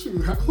 Shoot,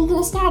 who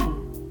gonna stop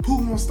him? Who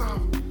gonna stop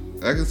him?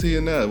 I can see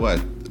it now. What?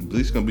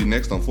 Bleach gonna be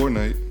next on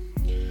Fortnite.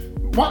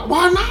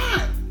 Why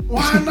not?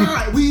 Why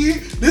not?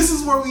 This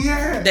is where we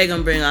at. they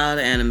gonna bring all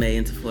the anime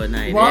into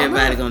Fortnite. Why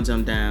Everybody not? gonna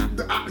jump down.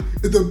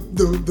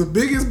 The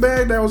biggest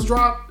bag that was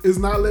dropped is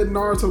not letting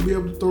Naruto be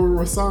able to throw a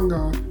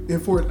Rasengan in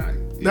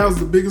Fortnite. That was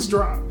the biggest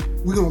drop.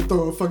 We gonna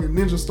throw a fucking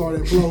ninja star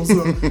that blows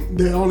up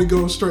that only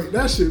goes straight.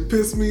 That shit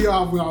pissed me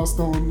off when I was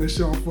throwing this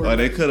shit on Fortnite. Oh,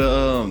 they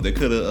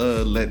could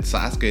have let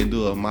Sasuke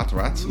do a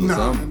Mataratsu or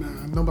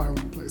something. Nobody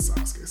wanna play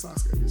Sasuke.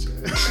 Sasuke, bitch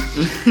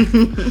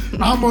ass.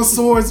 I'm a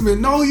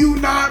swordsman. No, you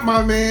not,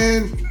 my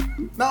man.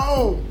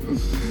 No.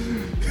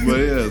 But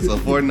yeah, so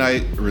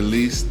Fortnite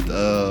released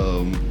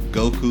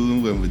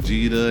Goku and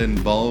Vegeta and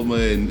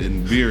Bulma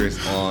and Beerus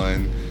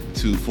on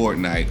to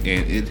Fortnite,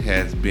 and it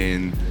has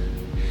been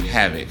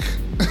havoc.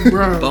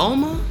 Bruh.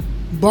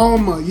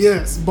 Bulma?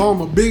 Yes,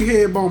 Bulma. Big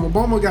head Bulma.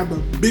 Bulma got the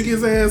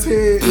biggest ass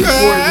head in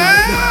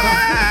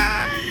Fortnite.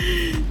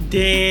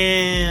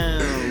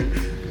 Damn.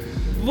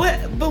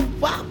 What? But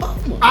why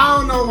Bulma? I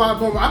don't know why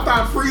Bulma. I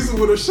thought Frieza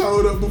would have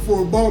showed up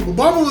before Bulma.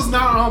 Bulma was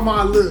not on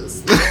my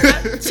list.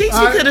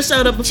 Chi-Chi could have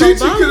showed up before Chi-Chi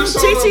Bulma. coulda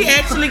showed Chi-Chi up.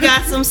 actually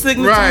got some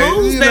signature Right,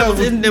 moves you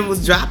that know,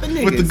 was dropping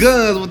niggas. With the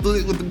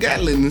guns, with the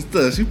Gatling and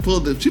stuff, she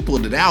pulled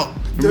it out.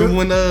 Remember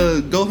when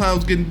Gohan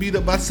was getting beat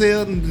up by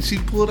Cell and she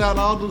pulled out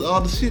all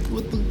the shit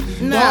with the.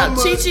 Nah,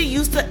 Bulma- Chi-Chi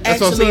used to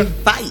That's what I'm actually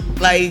saying. fight.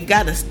 Like,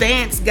 got a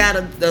stance, got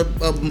a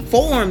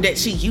form that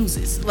she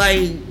uses.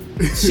 Like,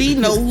 she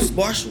knows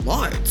martial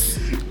arts.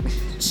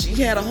 She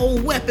had a whole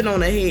weapon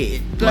on her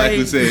head. Like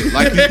we said,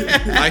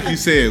 like you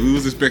said, we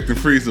was expecting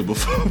Frieza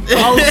before.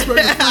 I was expecting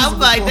Frieza I'm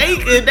like,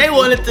 before. if they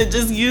wanted to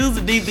just use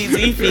the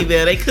DBZ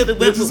female, they could have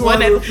went just with one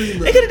wanted that a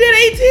female. they could have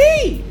did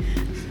 18.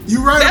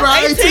 You right That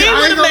about 18 18. I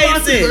ain't would've gonna lie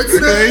made to you.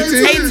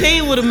 sense. 18.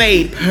 18 would have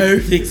made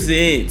perfect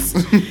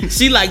sense.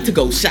 She liked to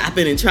go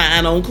shopping and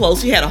trying on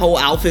clothes. She had a whole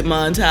outfit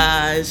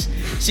montage.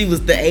 She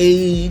was the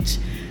age.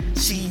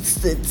 She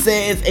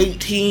says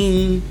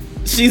 18.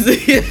 She's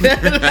like,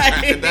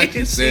 That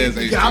shit says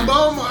Got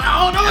Bulma.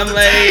 I don't know I'm what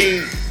to tell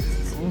you. like,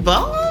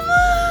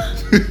 Bulma?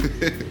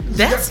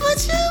 That's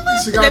what you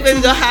want? She got That baby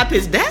two- go high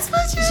pitch. That's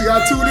what you She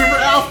got 2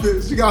 different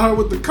outfits. She got her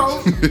with the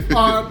coat,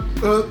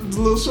 the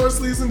little short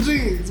sleeves and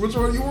jeans. Which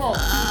one you want?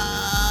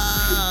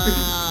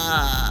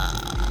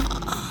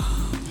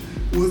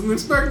 Wasn't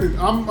expecting.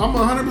 I'm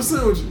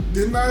 100% with you.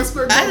 Did not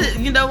expect that.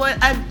 You know what?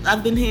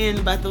 I've been hearing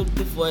about the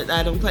Fortnite.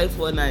 I don't play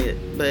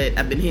Fortnite, but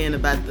I've been hearing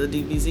about the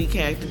DBZ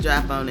character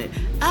drop on it.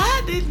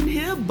 I didn't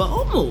hear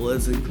Bulma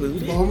was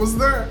included. Almost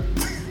there.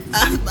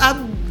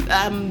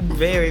 I'm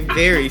very,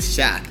 very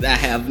shocked. I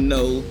have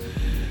no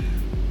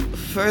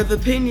further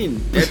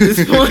opinion at this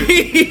point.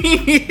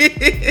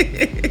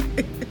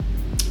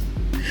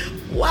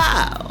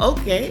 Wow.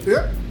 Okay.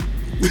 Yeah.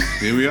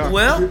 Here we are.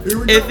 Well, Here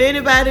we go. if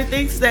anybody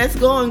thinks that's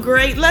going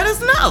great, let us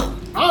know.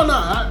 I don't know.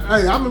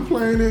 I've been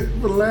playing it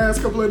for the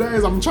last couple of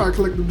days. I'm trying to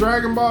collect the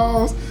Dragon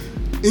Balls.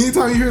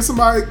 Anytime you hear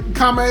somebody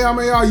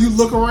Kamehameha, you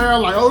look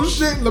around like, oh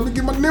shit, let me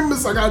get my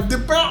Nimbus. I gotta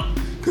dip out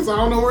because I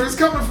don't know where it's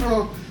coming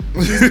from.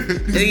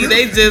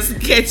 They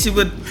just catch you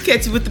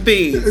with the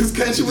beam. It's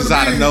catching with Just the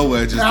out of beam.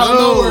 nowhere, just, out of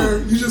oh. nowhere.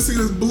 You just see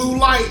this blue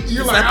light.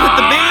 You're So like, I put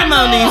the beam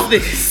on no.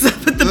 these things. I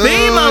put the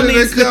beam on Here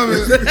these they coming.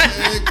 things. Here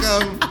they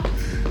coming.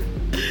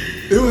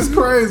 It was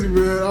crazy,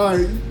 man.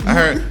 Like, I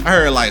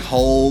heard like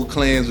whole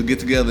clans would get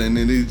together and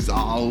then they just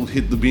all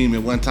hit the beam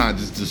at one time,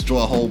 just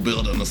destroy a whole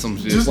building or some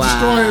shit. just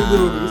destroying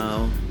buildings.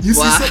 You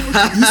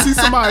see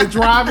somebody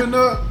driving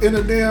up in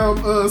a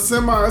damn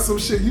semi or some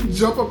shit. You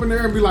jump up in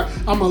there and be like,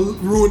 I'm gonna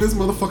ruin this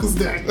motherfucker's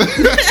day.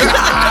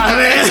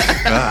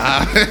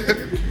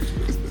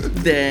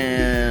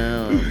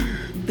 Damn.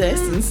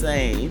 That's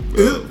insane.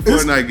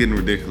 Fortnite getting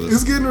ridiculous.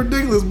 It's getting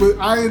ridiculous, but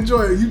I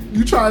enjoy it.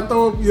 You try to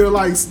throw up your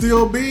like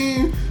steel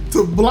beam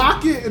to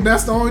block it, and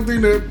that's the only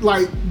thing that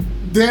like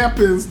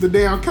dampens the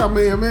damn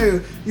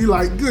Kamehameha. You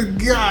like,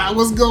 good God,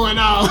 what's going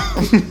on?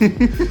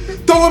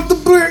 Throw up the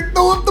brick,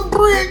 throw up the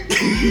brick.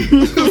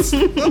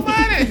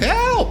 Somebody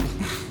help!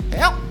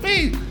 Help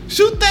me!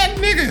 Shoot that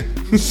nigga!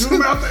 Shoot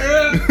him out the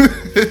air.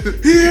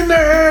 He in the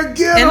air,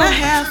 get him. And I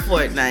have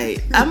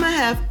Fortnite. I'm gonna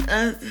have.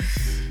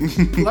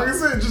 Like I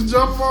said, just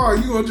jump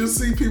on. You gonna just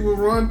see people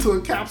run to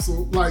a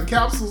capsule. Like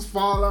capsules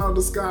fall out of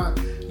the sky.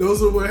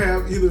 Those are what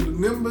have either the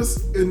Nimbus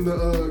and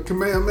the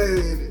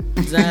Kamehameha in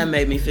it. Zion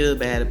made me feel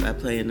bad about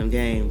playing them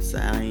games, so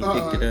I ain't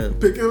picked it up.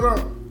 Pick it up.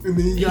 And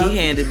then you got He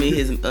handed me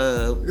his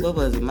what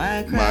was it,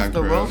 Minecraft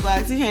or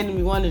Roblox? He handed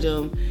me one of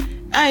them.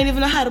 I ain't even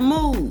know how to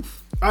move.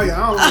 Oh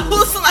yeah, I I don't know.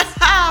 was like,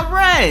 how I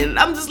run?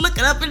 I'm just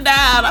looking up and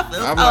down. I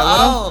feel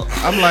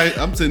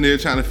I'm sitting there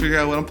trying to figure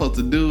out what I'm supposed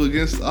to do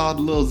against all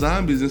the little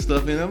zombies and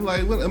stuff, and I'm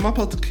like, what am I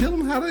supposed to kill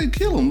them? How do they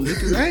kill them?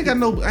 I ain't got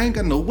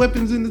no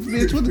weapons in this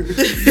bitch. What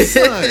the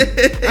son?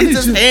 He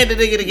just handed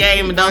nigga the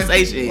game and don't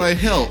say shit. Like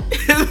help.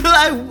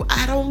 Like,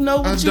 I don't know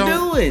what you're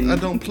doing. I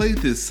don't play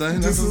this, son.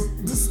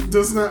 This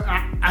does not.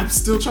 I'm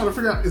still trying to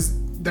figure out. Is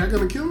that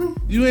gonna kill me?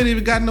 You ain't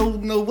even got no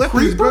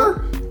weapons, bro.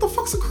 Creeper? What the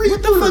fuck's a creeper?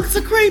 What the fuck's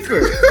a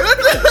creeper?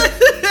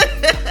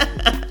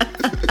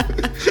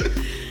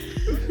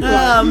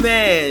 Oh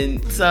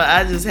man. So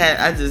I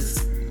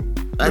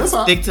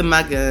stick to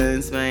my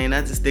guns, man.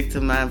 I just stick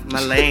to my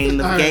lane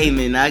of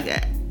gaming.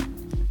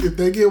 If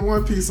they get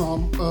One Piece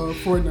on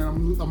Fortnite,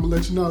 I'm gonna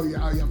let you know. Y'all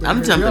better I'm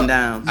hurry jumping up.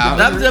 down. Y'all I'm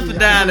better- jumping y'all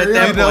down at better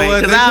that hurry up.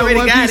 point because I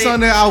already got it. On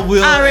there, I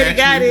will. I already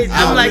got it.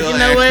 I'm like, you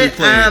know what?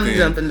 I'm then.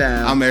 jumping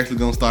down. I'm actually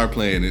gonna start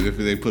playing it if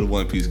they put a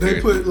One Piece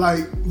They character. put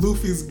like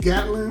Luffy's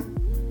Gatling.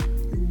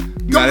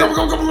 Nah,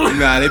 Go.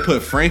 Nah, they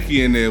put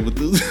Frankie in there with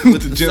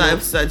the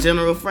general.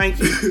 General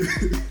Frankie.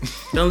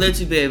 Don't let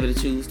you be able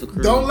to choose the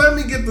crew. Don't let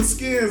me get the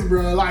skins,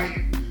 bro.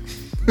 Like,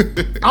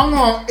 I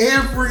want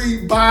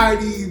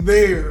everybody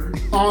there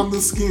on the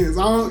skins.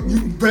 You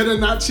better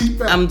not cheap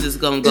out. I'm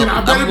just gonna go. And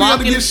I better I'm be able to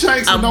walking, get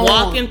Shanks with I'm no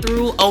walking arm.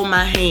 through on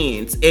my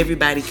hands.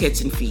 Everybody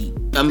catching feet.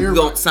 I'm Everybody.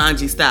 going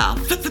Sanji style.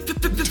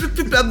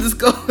 I'm just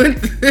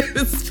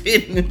going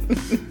spinning.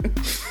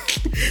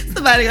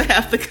 Somebody gonna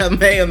have to come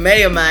mayo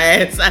my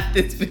ass out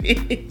this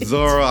bitch.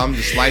 Zoro, I'm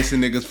just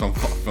slicing niggas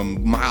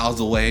from miles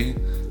away.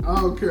 I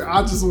don't care.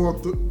 I just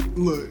want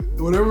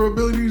whatever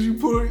abilities you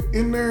put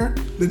in there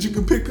that you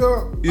can pick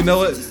up. You know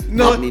what? You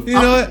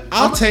know what?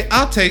 I'll take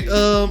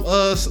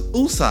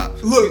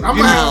Usopp. Look, I'm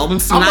I'm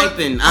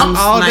sniping. I'm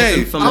all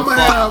sniping day. from I'm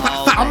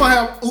afar. gonna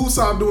have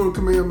Usopp doing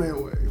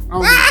Kamehameha wave.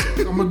 I'm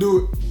gonna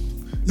do it.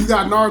 You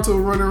got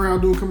Naruto running around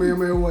doing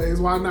Kamehameha waves.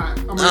 Why not?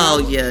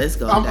 Yeah, it's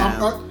going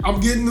down. I'm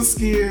getting the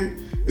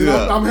skin. And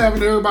Yeah. I'm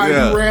having everybody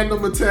do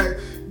random attack.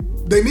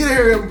 They need to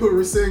hurry up and put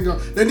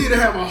Rasengan. They need to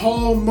have a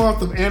whole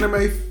month of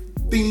anime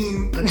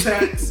themed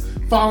attacks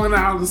falling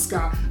out of the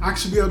sky. I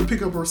should be able to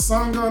pick up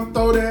Rasengan,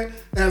 throw that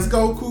as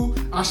Goku.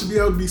 I should be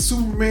able to be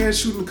Superman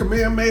shooting the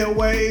Kamehameha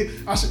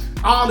wave.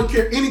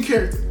 Any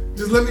character.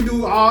 Just let me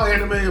do all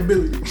anime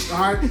abilities.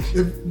 All right.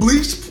 If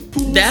Bleach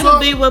pulls That'll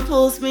up, be what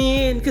pulls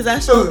me in because I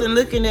sure been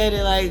looking at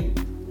it like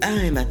I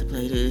ain't about to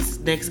play this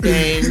next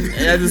game,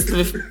 and I just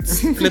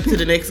flip to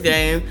the next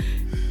game,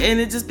 and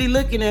it just be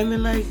looking at me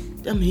like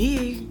I'm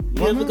here.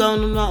 You ever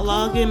gonna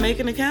log in, make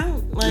an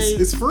account? Like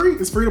it's free.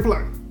 It's free to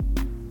play.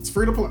 It's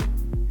free to play.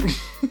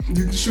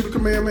 You can shoot a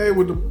Kamehameha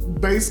with the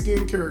base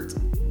skin character.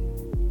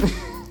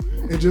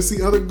 And just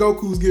see other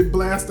Gokus get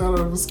blasted out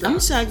of the sky. I'm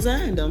shocked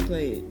Zion don't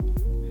play it.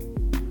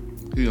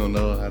 He don't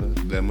know how to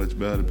that much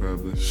about it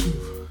probably.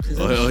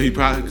 Or he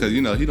probably because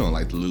he don't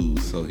like to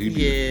lose, so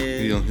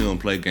he don't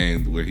play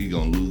games where he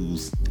gonna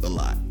lose a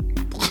lot.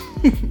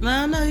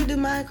 No, he do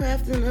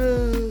Minecraft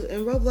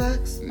and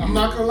Roblox. I'm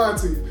not gonna lie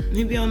to you.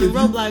 He be on the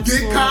Roblox.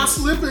 Get caught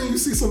slipping, you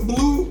see some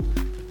blue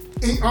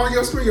on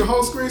your screen, your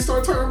whole screen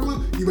start turning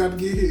blue, you about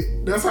to get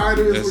hit. That's how it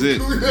is. That's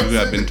it. You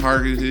have been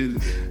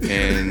targeted,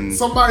 and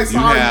somebody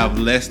saw you have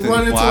less than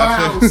run into 5 a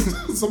house.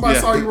 seconds. Somebody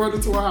saw you run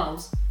into a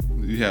house.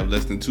 You have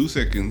less than 2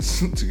 seconds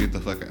to get the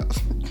fuck out.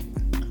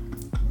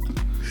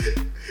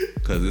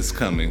 Because it's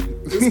coming.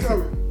 It's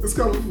coming. It's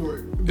coming for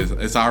it.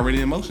 It's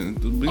already in motion.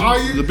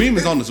 The beam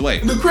is on its way.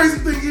 The crazy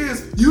thing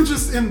is, you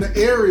just in the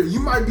area. You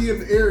might be in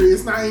the area.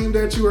 It's not aimed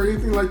at you or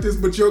anything like this,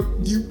 but you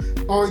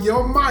on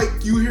your mic,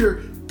 you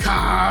hear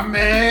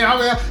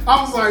Kamehameha.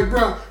 I was like,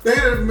 bro, they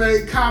have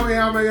made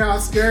Kamehameha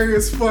scary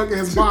as fuck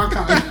as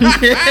Bankai.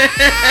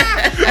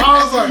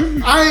 I was like,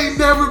 I ain't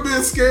never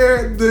been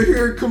scared to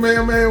hear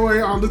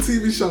Kamehameha on the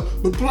TV show.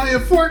 But playing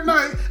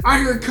Fortnite, I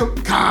hear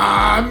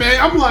Kamehameha.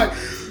 I'm like,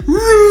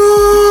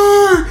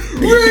 roar,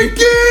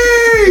 Ricky!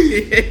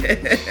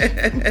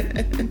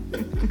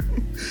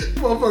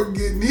 Motherfucker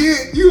getting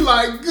hit. You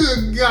like,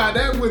 good God,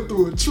 that went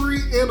through a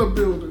tree and a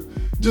building.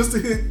 Just to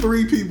hit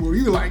 3 people.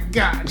 You like,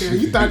 God damn,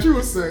 you thought you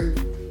were safe.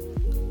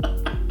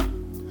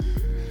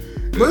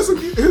 Listen,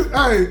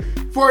 hey,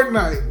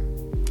 Fortnite.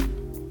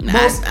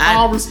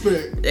 All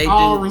respect.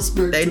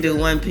 They do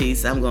One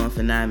Piece. I'm going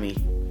for Nami.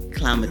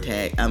 Climb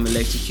attack. I'm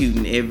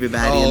electrocuting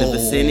everybody in the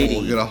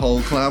vicinity. Get a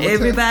whole climb attack?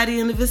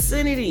 Everybody in the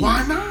vicinity.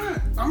 Why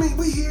not? I mean,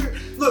 we here.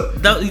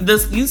 Look.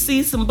 You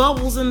see some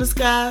bubbles in the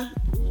sky?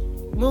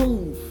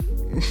 Move.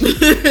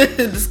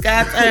 The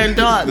sky turned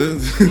dark.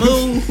 Move.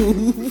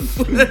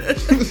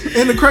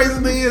 And the crazy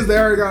thing is, they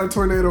already got a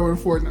tornado in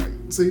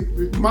Fortnite. See,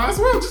 might as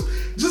well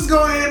just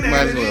go ahead and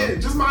add it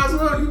in. Just might as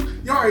well.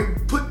 You already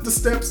put the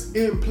steps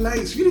in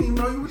place. You didn't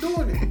even know you were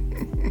doing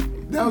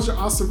it. That was your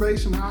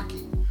observation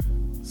hockey.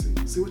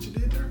 See what you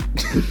did there?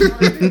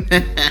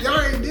 You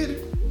already did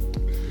it.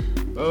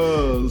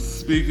 Oh,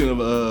 speaking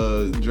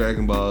of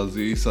Dragon Ball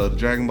Z, so the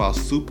Dragon Ball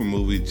Super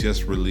movie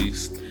just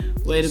released.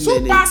 Wait a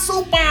minute.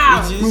 Super.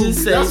 Did you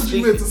just say? That's what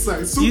you meant to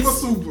say.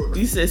 Super.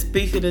 You said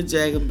speaking of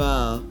Dragon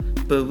Ball,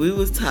 but we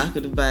was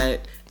talking about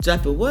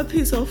dropping One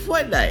Piece on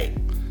Fortnite.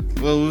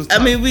 Well,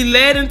 we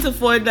led into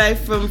Fortnite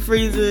from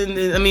Frieza,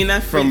 and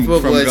not from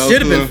Goku. It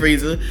should have been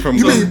Frieza. From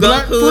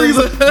Black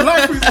Frieza.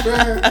 Black Frieza,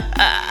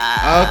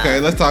 man. Okay,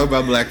 let's talk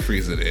about Black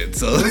Frieza then.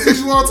 So that's what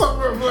you want to talk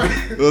about,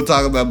 Black. We'll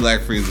talk about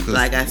Black Frieza.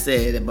 Like I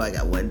said, that boy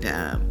got one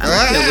time. I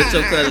don't care what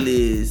your color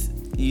is.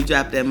 You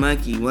drop that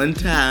monkey one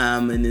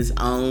time and it's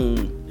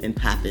on and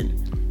popping.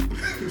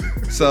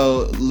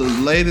 So the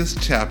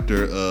latest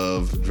chapter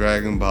of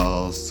Dragon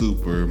Ball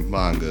Super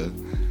manga,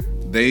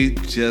 they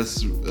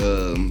just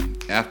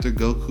after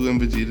Goku and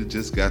Vegeta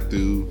just got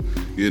through,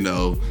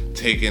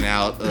 taking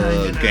out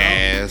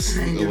gas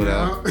or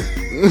whatever.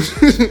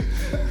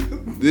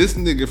 This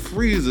nigga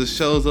Frieza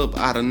shows up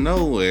out of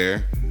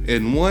nowhere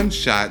and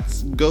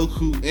one-shots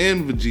Goku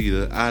and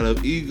Vegeta out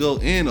of Ego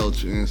and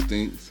Ultra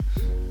Instincts,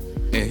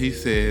 and he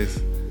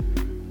says,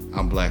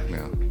 "I'm black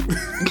now."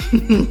 I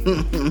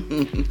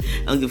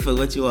don't give a fuck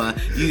what you are.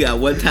 You got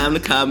one time to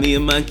call me a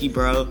monkey,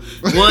 bro.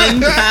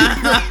 One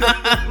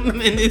time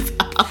and it's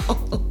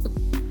all.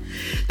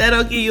 That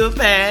don't give you a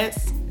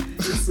pass.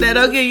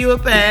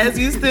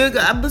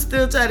 I'm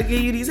still trying to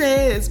give you these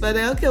hands, but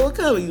I don't care what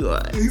color you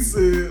are. He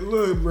said,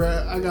 "Look, bro,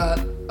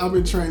 I've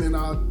been training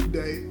all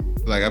day.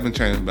 Like, I've been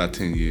training for about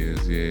 10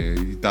 years, yeah.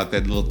 You thought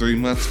that little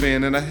 3-month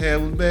span that I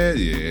had was bad?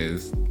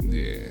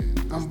 Yeah.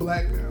 I'm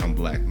black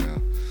now.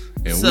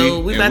 And so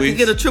we about to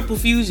get a triple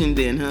fusion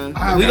then, huh?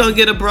 We gonna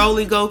get a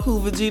Broly,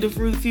 Goku, Vegeta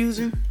fruit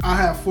fusion? I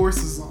have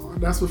forces on.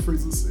 That's what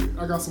Frieza said.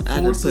 I got some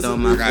forces. I put on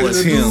my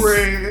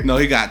forces. No,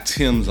 he got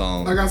Tim's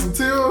on. I got some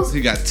Tim's.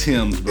 He got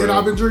Tim's, bro. And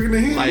I've been drinking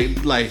the Henny.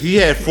 Like he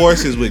had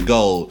forces with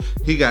gold.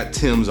 He got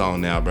Tim's on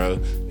now, bro.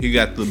 He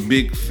got the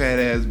big fat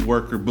ass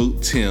worker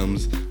boot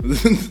Tim's. He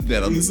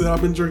said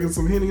I've been drinking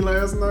some Henny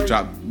last night.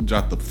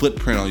 Drop the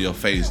footprint on your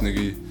face,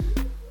 nigga.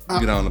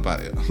 Get on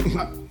about it.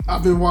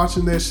 I've been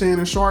watching that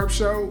Shannon Sharp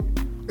show,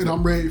 and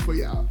I'm ready for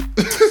y'all.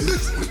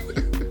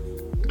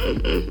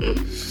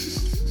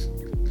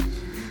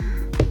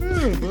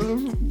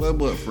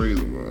 But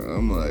Frieza, bro.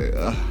 I'm like,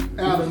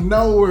 out of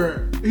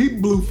nowhere, he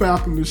blew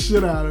Falcon the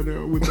shit out of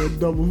there with that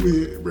double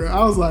hit, bro.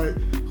 I was like,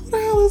 who the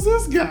hell is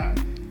this guy?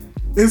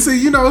 And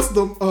see, it's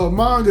the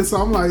manga, so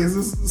I'm like, is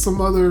this some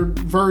other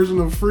version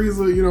of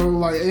Frieza,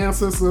 like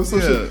Ancestor or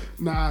some shit?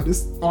 Nah,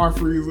 this our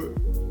Frieza.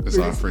 It's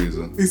our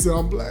Frieza. He said,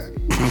 I'm black.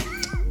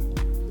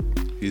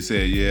 He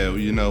said, yeah,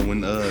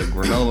 when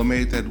Granola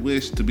made that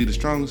wish to be the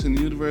strongest in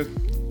the universe,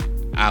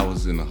 I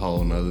was in a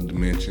whole nother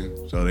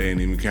dimension, so they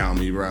didn't even count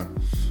me, bro.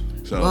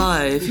 So,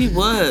 boy, if he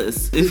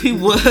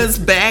was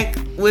back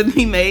when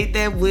he made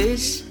that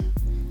wish.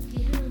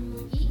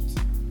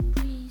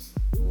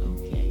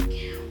 Okay.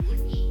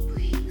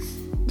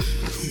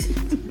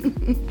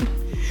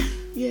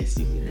 Yes,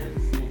 you can have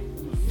his name.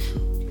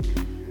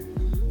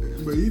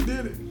 But he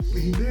did it.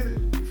 He did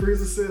it.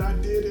 Frieza said, I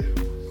did it.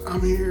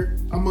 I'm here.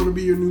 I'm gonna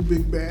be your new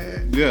big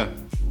bad. Yeah.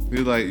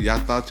 He's like, y'all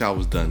thought y'all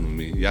was done with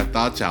me. Y'all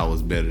thought y'all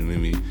was better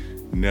than me.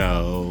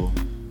 No.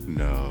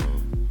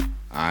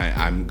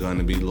 I'm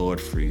gonna be Lord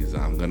Frieza.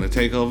 I'm gonna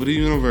take over the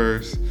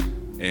universe.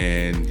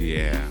 And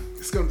yeah.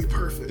 It's gonna be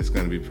perfect. It's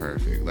gonna be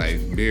perfect. Like,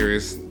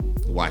 Beerus,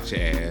 watch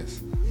your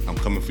ass. I'm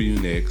coming for you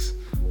next.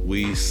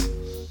 Whis,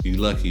 you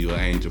lucky you an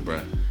angel,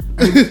 bruh.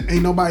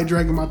 Ain't nobody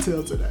dragging my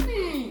tail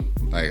today.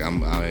 Like,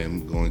 I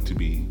am going to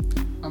be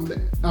I'm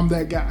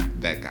that guy.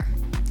 that guy.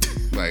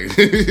 Like,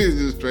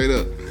 just straight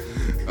up.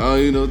 I don't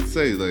even know what to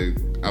say. Like,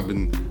 I've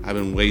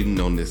been waiting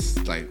on this.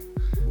 Like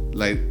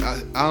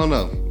I don't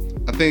know.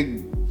 I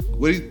think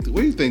where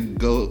do you think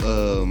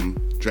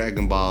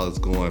Dragon Ball is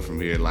going from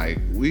here? Like,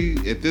 we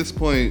at this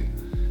point,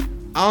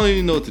 I don't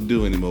even know what to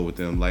do anymore with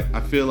them. Like, I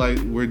feel like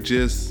we're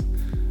just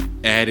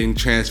adding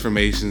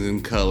transformations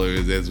and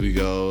colors as we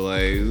go.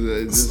 Like,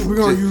 we're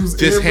gonna use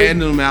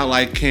handing them out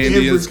like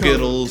candy and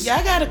Skittles.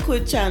 Y'all gotta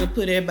quit trying to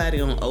put everybody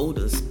on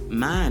Oda's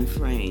mind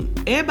frame.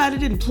 Everybody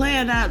didn't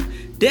plan out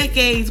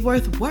decades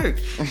worth of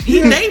work.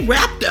 They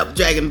wrapped up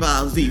Dragon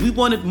Ball Z. We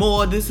wanted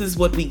more. This is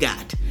what we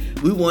got.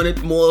 We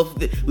wanted more of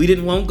we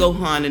didn't want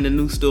Gohan in the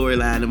new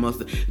storyline.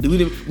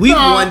 We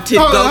wanted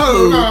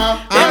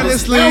Goku.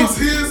 Honestly,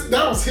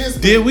 that was his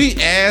thing. Did we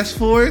ask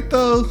for it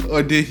though,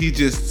 or did he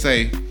just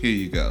say, "Here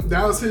you go"?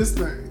 That was his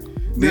thing.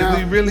 Did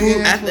we really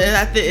ask for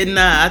it?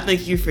 I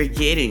think you're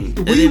forgetting.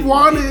 We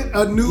wanted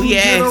a new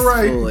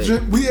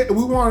generation.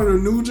 We wanted a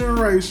new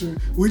generation.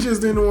 We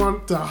just didn't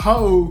want to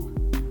hold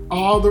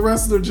all the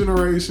rest of the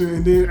generation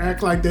and then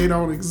act like they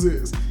don't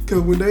exist.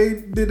 Because when they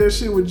did that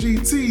shit with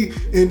GT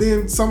and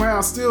then somehow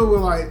still were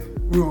like,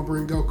 we're gonna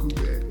bring Goku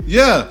back.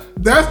 Yeah.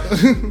 That's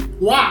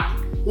why.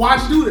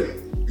 Why'd you do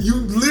that? You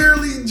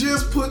literally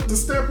just put the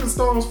stepping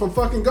stones for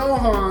fucking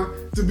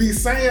Gohan to be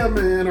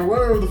Sandman or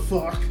whatever the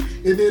fuck.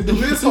 And then do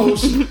his whole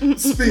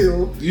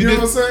spiel. You know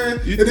what I'm saying?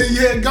 And then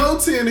you had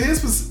Goten and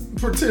his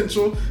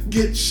potential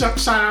get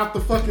shot out the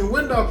fucking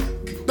window.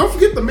 Don't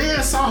forget the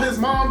man saw his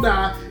mom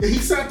die and he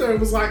sat there and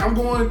was like, I'm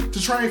going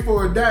to train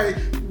for a day,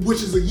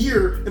 which is a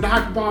year in the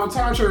Hyperbolic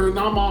Time Chamber, and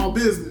I'm all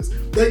business.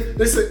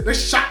 They said they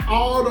shot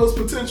all those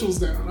potentials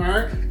down,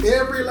 alright?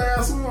 Every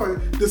last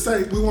one to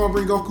say we want to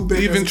bring Goku back.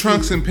 Even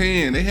Trunks and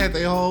Pan, they had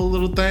their whole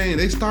little thing.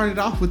 They started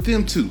off with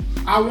them too.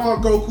 I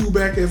want Goku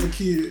back as a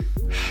kid.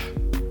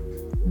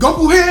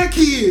 Goku had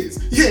kids.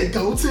 You had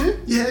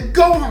Goten, you had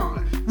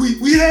Gohan.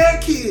 We had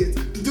kids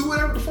to do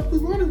whatever the fuck we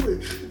wanted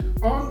with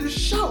on this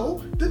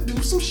show to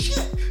do some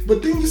shit.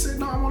 But then you said,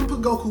 no, I want to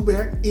put Goku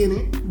back in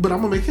it, but I'm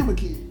going to make him a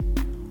kid.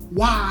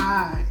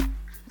 Why?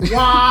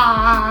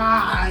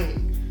 Why?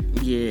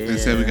 Yeah. They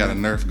said we got to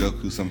nerf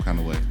Goku some kind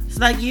of way. It's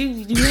like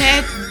you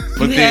have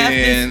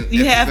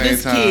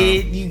this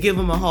kid, you give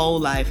him a whole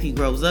life. He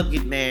grows up,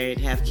 get married,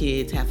 have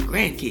kids, have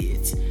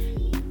grandkids.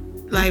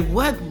 Like,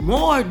 what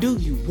more do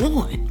you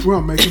want?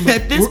 We'll make him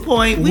at this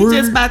point, we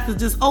just about to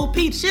just OP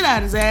shit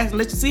out his ass and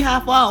let you see how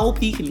far OP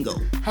can go.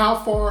 How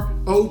far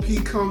OP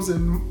comes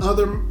in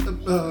other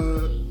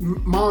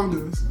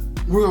mangas,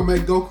 we're gonna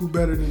make Goku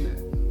better than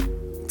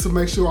that to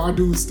make sure our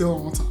dude's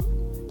still on top.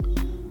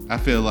 I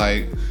feel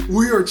like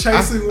we are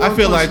chasing. I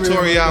feel like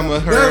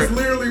Toriyama heard. That's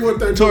literally what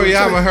they're doing.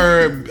 Toriyama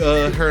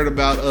heard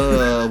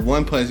about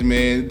One Punch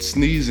Man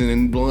sneezing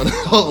and blowing a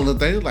hole in the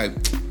thing. Like,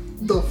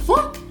 the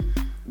fuck.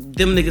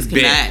 Them niggas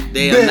cannot.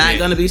 They are not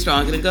gonna be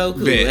stronger than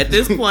Goku. At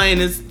this point,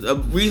 it's a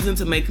reason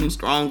to make him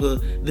stronger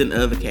than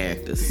other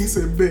characters. He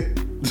said, "Bet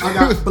I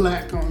got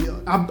black on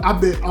you. I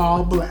bet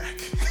all black."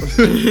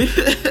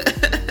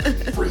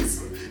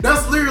 Frieza.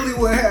 That's literally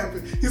what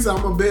happened. He said,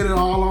 "I'm gonna bet it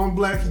all on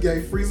black." He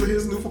gave Frieza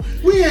his new form.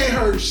 We ain't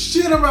heard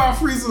shit about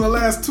Frieza in the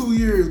last 2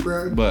 years,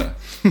 bro. But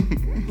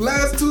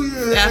last 2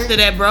 years after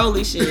that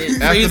Broly shit,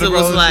 Frieza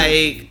was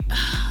like,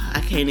 I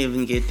can't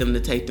even get them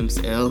to take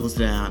themselves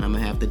down. I'm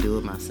gonna have to do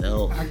it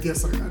myself. I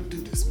guess I gotta do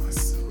this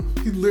myself.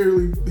 He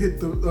literally hit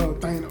the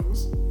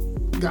Thanos,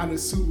 got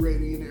his suit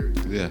ready and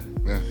everything. Yeah.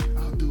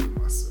 I'll do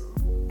it myself.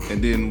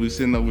 And then we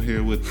sitting over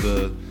here with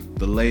the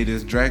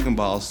latest Dragon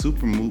Ball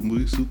Super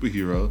movie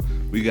superhero.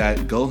 We got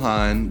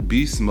Gohan,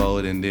 Beast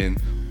Mode, and then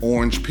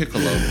Orange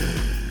Piccolo.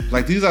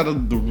 Like, these are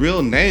the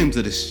real names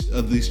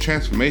of these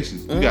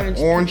transformations. We got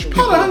Orange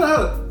Piccolo. Hold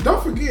on.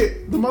 Don't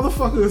forget, the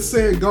motherfucker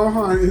said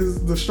Gohan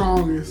is the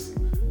strongest.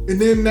 And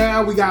then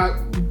now we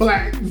got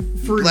Black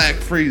Frieza. Black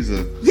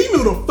Frieza. He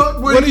knew the fuck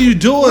what are you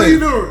doing? What are you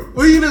doing?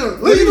 What are you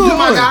doing? What are you doing,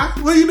 my guy?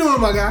 What are you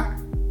doing, my guy?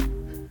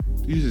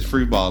 You just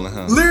free balling,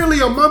 huh?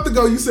 Literally a month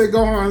ago, you said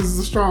Gohan is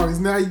the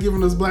strongest. Now you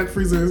giving us Black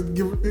Frieza.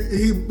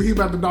 He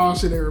about to dog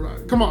shit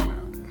everybody. Come on now.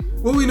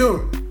 What we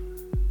doing?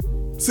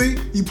 See,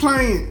 you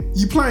playing.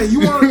 You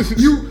want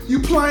you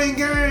playing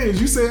games.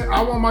 You said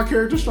I want my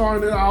character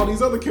stronger than all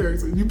these other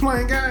characters. You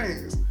playing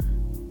games.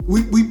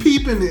 We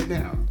peeping it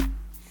now.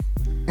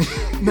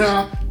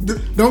 Now,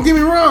 don't get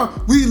me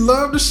wrong. We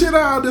love the shit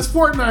out of this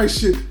Fortnite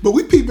shit, but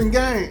we peeping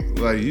game.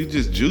 Like, you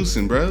just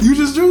juicing, bro. You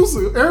just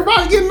juicing.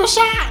 Everybody getting a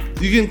shot.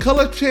 You getting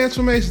color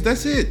transformations.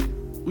 That's it.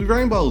 We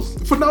rainbows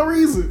for no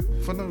reason.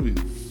 for no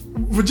reason.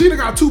 Vegeta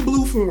got 2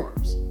 blue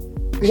forms.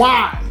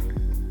 Why?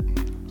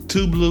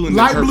 2 blue and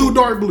Light then blue,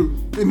 purple. dark blue,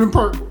 and then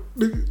purple.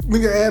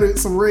 Nigga added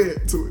some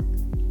red to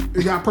it.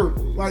 It got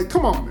purple. Like,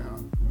 come on now.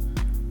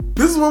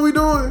 This is what we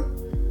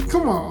doing?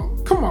 Come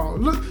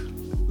on. Look,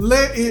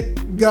 let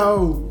it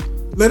go.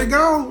 Let it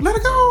go. Let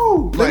it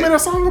go. They Like, made a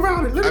song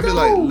about it. Let I it be go.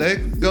 like, let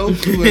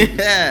Goku and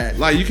Yeah.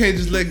 like you can't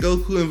just let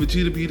Goku and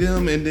Vegeta be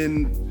them and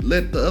then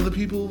let the other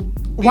people.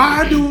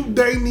 Why do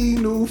they need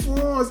new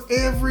forms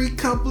every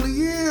couple of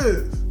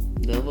years?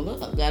 Level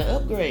up. Gotta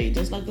upgrade.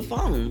 Just like the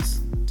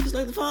phones.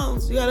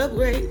 You gotta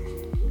upgrade.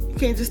 You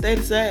can't just stay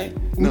the same.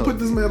 We No. put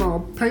this man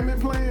on a payment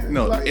plan?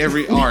 No, Like-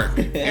 every arc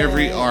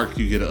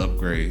you get an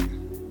upgrade.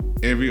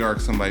 Every arc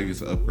somebody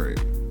gets an upgrade.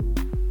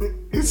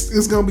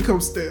 It's gonna become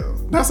stale.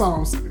 That's all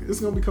I'm saying. It's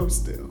gonna become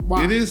stale.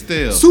 Why? It is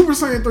stale. Super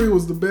Saiyan 3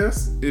 was the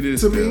best. It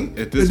is to stale.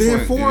 me. At this and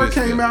then point, 4 it is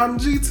came stale. out in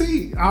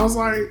GT. I was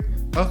like,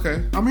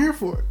 Okay, I'm here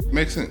for it.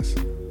 makes sense.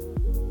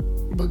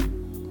 But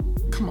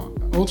come on,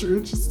 Ultra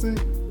Interesting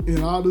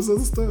and all this other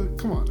stuff.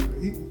 Come on, now.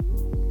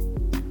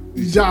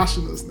 You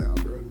joshing us now,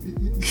 bro.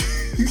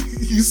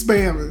 You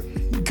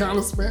spamming. You kind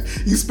of spam.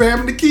 You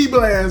spamming the key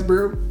blast,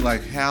 bro.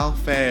 Like, how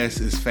fast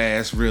is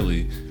fast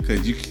really?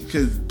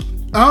 Because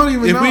I don't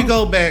even if know. we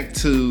go back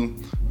to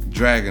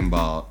Dragon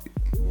Ball,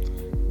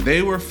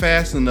 they were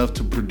fast enough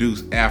to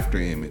produce after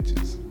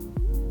images.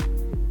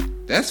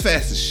 That's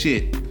fast as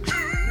shit.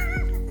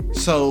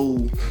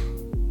 So,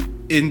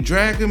 in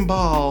Dragon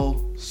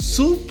Ball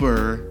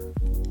Super,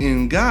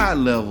 in God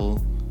level,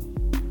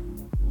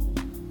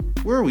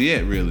 where are we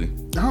at really?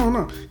 I don't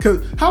know.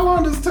 Cause how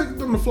long does it take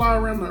them to fly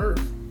around the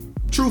Earth?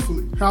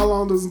 Truthfully, how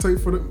long does it take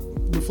for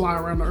them to fly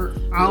around the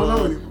Earth? I don't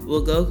know anymore.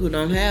 Well, Goku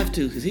don't have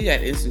to because he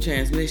got instant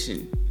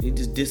transmission. He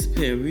just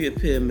disappear,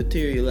 reappear,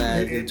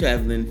 materialize, and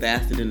traveling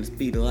faster than the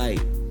speed of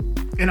light.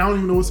 And I don't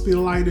even know what speed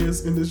of light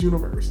is in this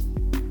universe.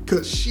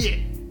 Cause shit.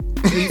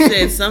 He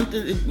said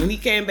something when he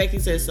came back. He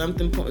said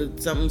something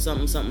point something gave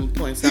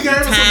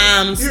us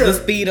times some- yeah. the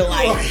speed of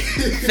light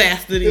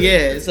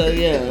faster. So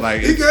yeah,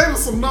 Like, He gave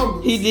us some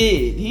numbers.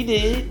 he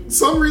did.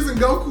 Some reason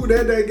Goku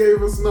that day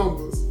gave us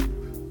numbers.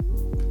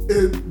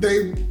 And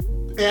they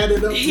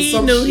added up to He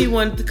some knew shit he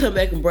wanted to come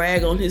back and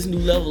brag on his new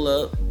level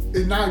up.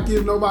 and not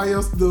give nobody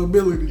else the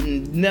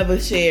ability. Never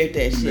shared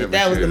that shit. Never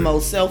That was the shared it.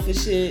 most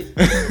selfish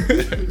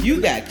shit.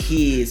 You got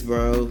kids,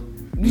 bro.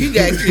 You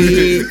got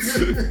kids.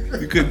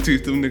 you couldn't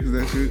teach them niggas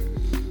that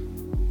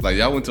shit. Like,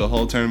 y'all went to a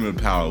whole tournament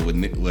of power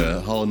where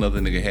a whole nother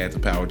nigga had the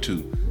power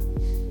too.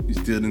 You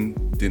still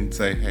didn't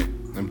say, hey,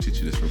 let me teach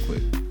you this real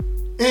quick.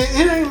 And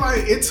it ain't like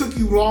it took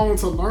you long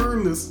to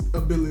learn this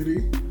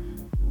ability.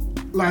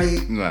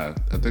 Like Nah,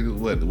 I think it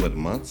was what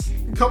months?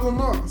 a couple of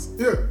months.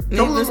 Yeah. Couple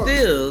Even of months.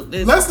 still,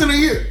 Less than a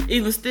year.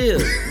 even still,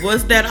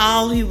 was that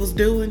all he was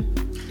doing?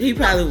 He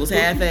probably was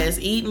half-ass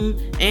eating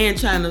and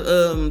trying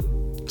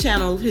to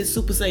channel his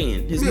Super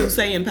Saiyan, his new Yeah.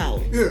 Saiyan power.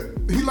 Yeah.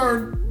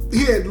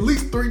 He had at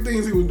least 3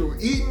 things he was doing.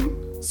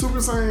 Eating, Super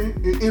Saiyan,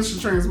 and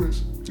instant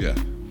transmission. Yeah.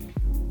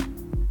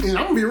 And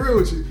I'm gonna be real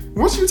with you.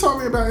 Once you told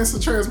me about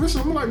instant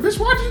transmission, I'm like, bitch,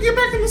 why'd you get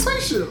back in the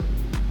spaceship?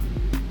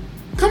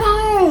 Come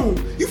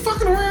on! You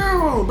fucking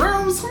around,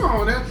 bros. Come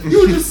on now.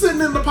 You were just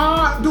sitting in the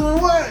pod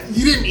doing what?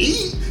 You didn't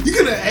eat? You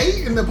could have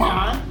ate in the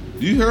pod.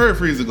 You heard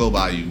Frieza go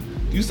by you.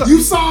 You saw. You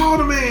saw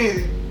the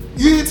man.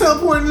 You didn't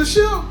teleport in the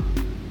ship?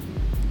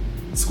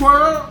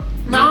 Squirrel?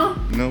 Nah?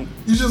 No.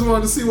 You just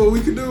wanted to see what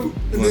we could do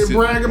and then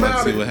brag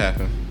about See it. what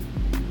happened.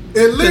 And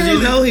Because literally,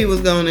 you know he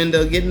was going to end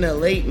up getting up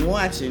late and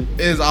watching.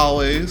 As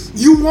always.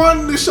 you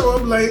wanted to show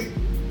up late,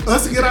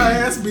 us to get our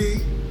ass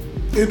beat,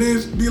 and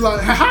then be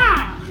like, ha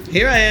ha!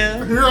 Here I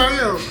am. Here I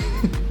am.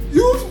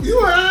 You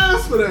were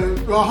ass for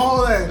that, a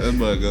whole ass. That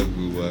boy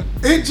Goku, boy.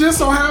 It just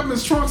so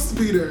happens Trunks to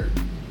be there.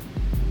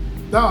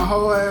 That a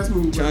whole ass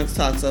move. bro. Trunks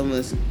talked so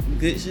much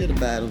good shit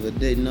about him, but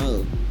didn't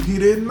know. He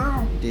didn't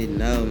know. Didn't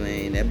know,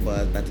 man. That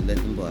boy's about to let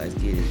them boys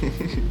get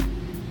it.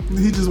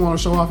 He just want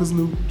to show off his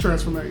new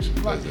transformation.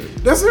 Like,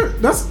 That's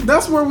it. that's it.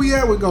 That's where we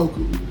at with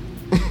Goku.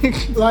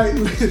 Like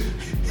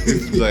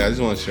He's like, I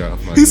just want to show off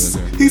my he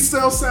good.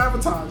 self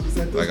sabotages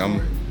at this Like,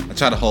 point. I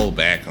try to hold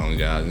back on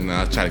y'all. You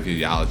know, I try to give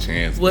y'all a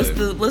chance. What's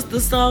but the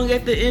song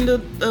at the end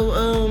of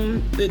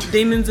the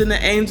Demons and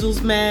the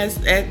Angels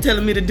mask at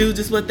telling me to do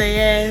just what they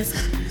ask?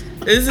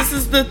 This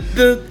is the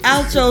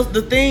outro,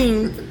 the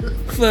theme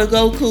for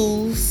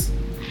Goku's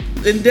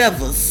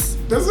endeavors.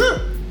 That's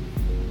it.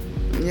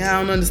 Yeah,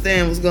 I don't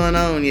understand what's going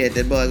on yet.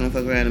 That boy gonna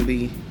fuck around and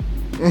be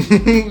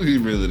he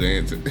really the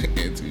answer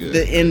good.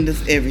 the end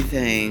of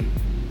everything.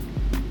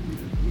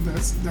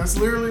 That's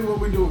literally what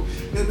we do.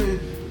 And then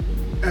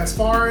as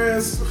far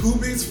as who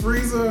beats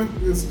Frieza,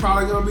 it's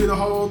probably gonna be the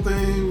whole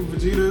thing.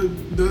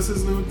 Vegeta does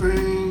his new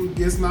thing,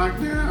 gets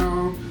knocked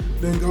down,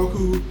 then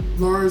Goku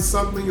learns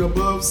something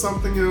above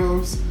something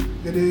else,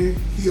 and then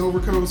he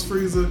overcomes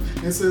Frieza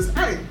and says,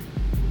 "Hey,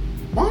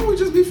 why don't we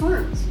just be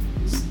friends?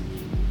 Just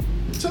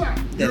chill out.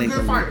 You're a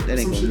good fighter." That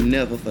ain't some gonna shit.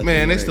 never fucking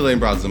Man, they work. still ain't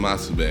brought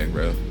Zamasu back,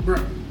 bro. Bro,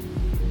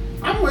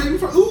 I'm waiting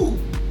for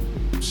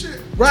shit.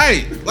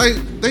 Right. Like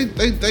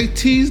they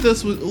teased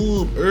us with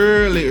oob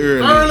early.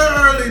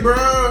 Early,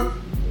 bro.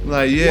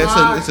 Like,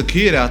 yeah, it's a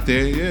kid out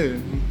there, yeah.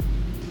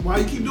 Why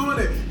you keep doing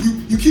that?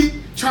 You keep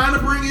trying to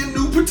bring in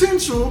new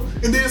potential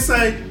and then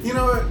say, you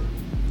know what?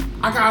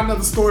 I got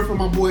another story for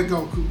my boy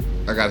Goku.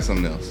 I got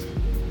something else.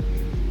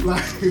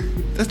 Like,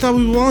 that's not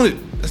what we wanted.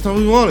 That's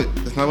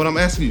not what I'm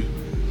asking you.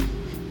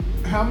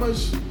 How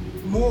much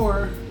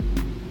more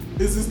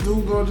is this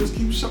dude gonna just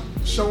keep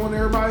showing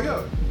everybody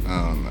up?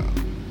 I don't know.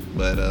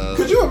 But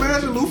could you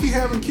imagine Luffy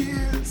having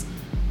kids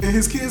and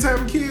his kids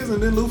having kids,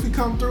 and then Luffy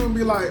come through and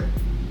be like,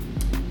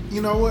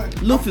 you know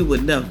what? Luffy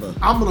would never.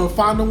 I'm gonna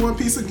find the One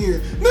Piece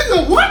again,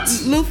 nigga. What?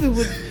 Luffy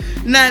would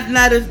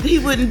not if he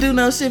wouldn't do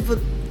no shit for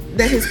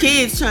that his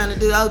kids trying to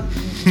do.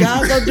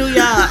 Y'all go do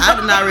y'all. I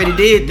done already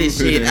did this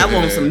shit. I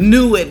want some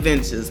new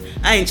adventures.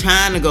 I ain't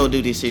trying to go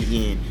do this shit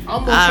again.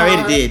 I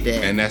already did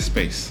that. And that's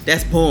space.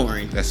 That's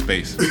boring. That's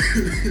space.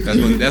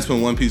 that's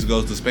when One Piece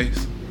goes to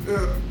space.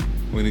 Yeah.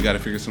 When he got to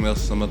figure some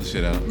other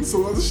shit out.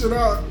 Some other shit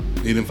out.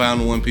 He done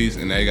found the One Piece,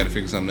 and now he got to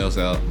figure something else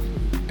out,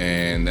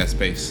 and that's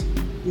space.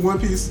 One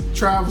Piece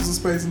travels to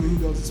space, and then he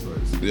goes to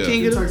space. Yeah.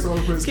 King of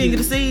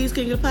the Seas,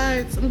 King of the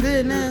Pirates. I'm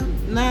good now.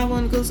 Now I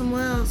want to go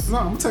somewhere else. No,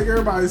 I'm gonna take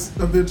everybody's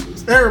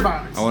adventures.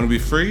 Everybody's. I want to be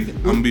free.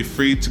 I'm gonna be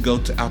free to go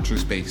to outer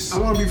space. I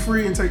want to be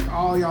free and take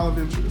all y'all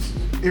adventures.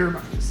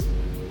 Everybody's.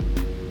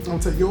 I'm gonna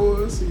take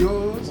yours.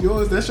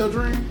 That's your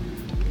dream.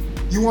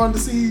 You wanted to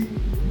see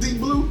Deep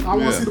Blue? I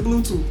want to see the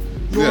blue too.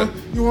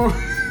 You want?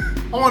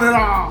 I want it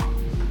all.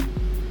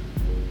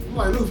 I'm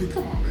like, Luffy,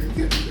 come on, man, you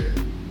can't do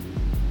that.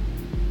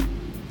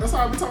 That's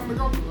how I be talking to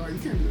Goku. Like, you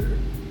can't do that.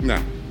 No.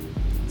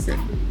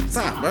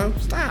 Stop, bro.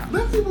 Stop.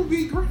 Let people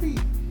be great.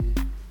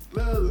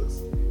 Let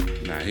others.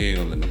 Nah, he ain't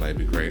gonna let nobody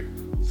be great.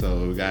 So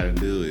what we gotta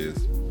do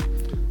is,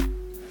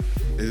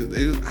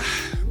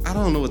 I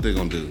don't know what they're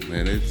gonna do,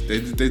 man.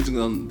 They just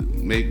gonna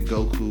make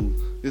Goku.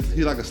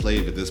 He like a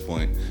slave at this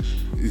point.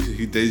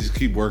 They just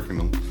keep working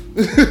him.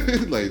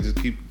 Like just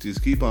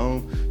keep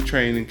on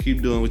training,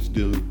 keep doing what you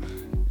do,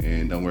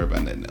 and don't worry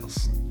about nothing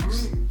else.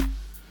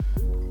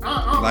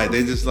 Like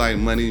they just like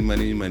money.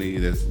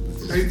 That's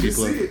they just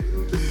see it.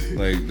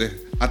 Like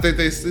I think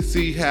they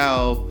see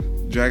how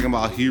Dragon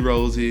Ball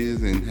Heroes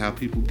is and how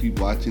people keep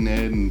watching that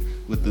and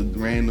with the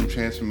random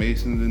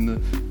transformations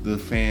and the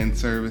fan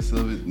service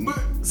of it. But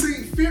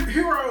see,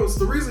 Heroes,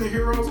 the reason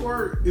Heroes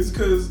work is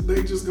because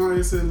they just go ahead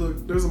and said,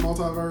 look, there's a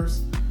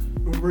multiverse.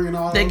 We're bringing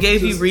all that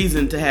gave you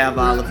reason to have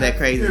all of that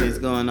craziness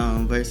going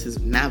on versus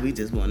now we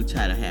just want to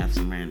try to have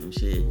some random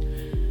shit.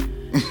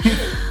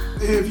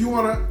 If you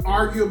want to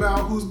argue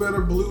about who's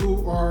better, Blue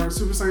or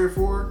Super Saiyan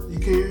 4, you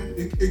can.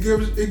 It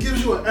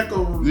gives you an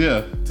echo room.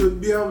 Yeah. To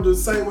be able to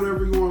say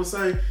whatever you want to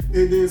say,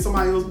 and then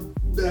somebody else,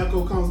 the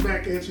echo comes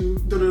back at you.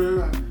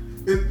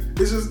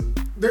 It's just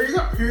there you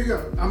go. Here you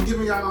go. I'm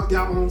giving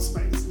y'all own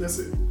space. That's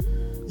it.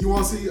 You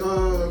want to see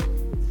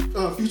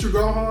Future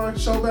Gohan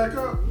show back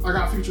up? I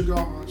got Future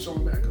Gohan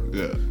showing back up.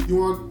 Yeah. You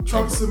want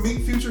Trunks to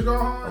meet Future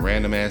Gohan? A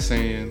random ass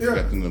Saiyan. Yeah.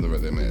 Got another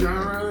random ass.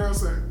 Yeah, random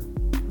ass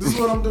Saiyan. This is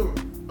what I'm doing.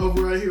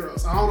 Over at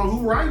Heroes. I don't know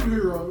who writing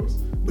Heroes,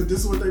 but this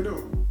is what they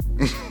doing.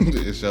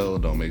 It sure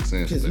don't make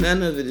sense. Because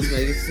none of it is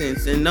making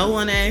sense, and no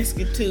one asked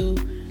it to,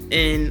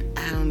 and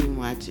I don't even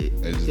watch it.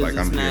 It's just like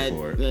I'm here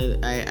for it.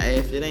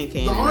 If it ain't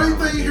canon, the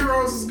only thing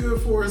Heroes is good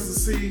for is to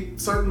see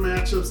certain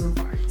matchups and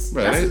fights.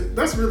 Bro,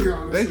 that's really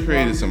honest. They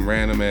created some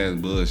random ass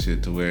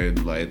bullshit to where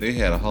like they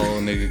had a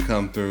whole nigga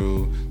come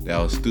through that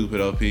was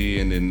stupid OP,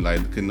 and then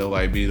like could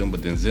nobody beat him,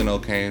 but then Zeno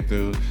came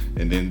through,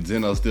 and then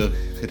Zeno still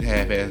could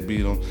half-ass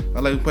beat him.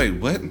 I'm like, wait,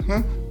 what?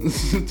 Huh?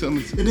 Tell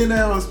me. And then they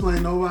don't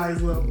explain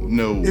nobody's level.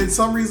 No. And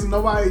some reason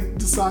nobody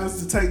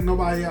decides to take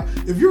nobody out.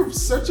 If you're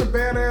such a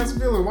badass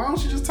villain, why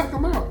don't you just take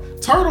him out?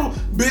 Turtle,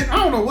 I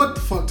don't know what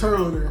the fuck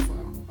Turtle there for.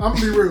 I'm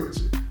gonna be real with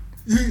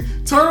you.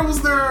 Turtle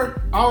was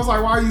there. I was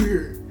like, why are you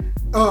here?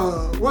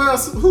 What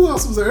else? Who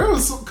else was there? There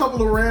was a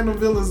couple of random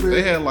villains there.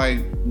 They had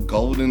like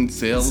golden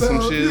cells,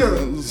 some shit.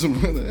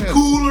 Yeah.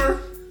 Cooler.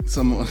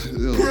 Some. You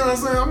know what I'm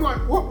saying? I'm like,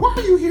 why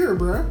are you here,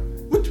 bro?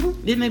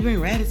 Didn't they bring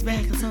Raditz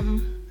back or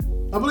something?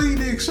 I believe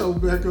he did show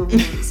back up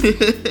once.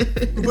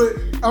 But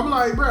I'm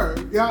like, bro,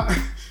 y'all,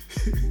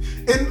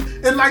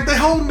 and like they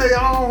holding their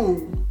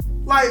own.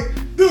 Like,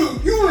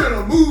 dude, you were in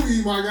a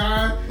movie, my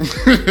guy.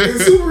 And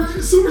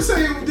Super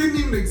Saiyan didn't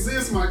even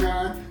exist, my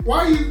guy.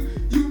 Why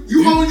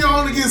you holding your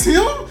own against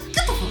him?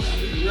 Get the fuck out of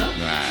here,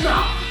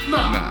 bro.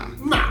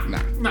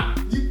 Nah.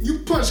 You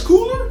punch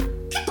Cooler?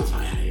 Get the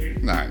fuck out of here.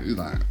 Nah, you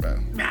lying, bro.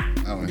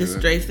 Nah. Just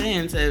straight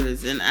fan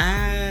service, and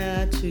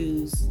I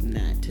choose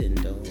not to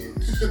indulge.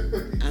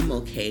 I'm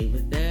okay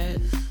with that.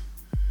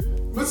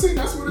 But see,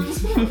 that's what it was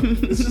for.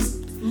 It's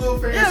just a little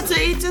fan service.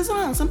 To each his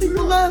own. Some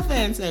people love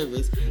fan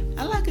service.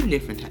 I like a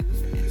different type of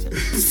fan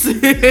service.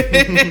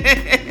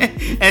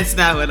 That's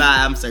not what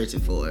I'm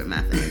searching for in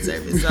my fan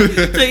service. So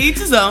to each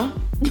his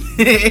own.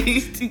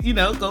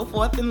 Go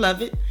forth and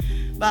love it.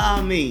 By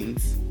all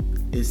means.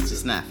 It's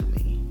just not for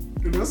me.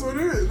 And that's what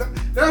it is.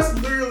 That's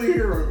literally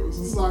Heroes.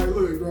 It's like,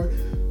 look, right?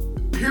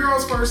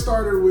 Heroes first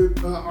started with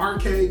an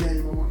arcade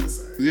game, I want to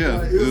say. Yeah,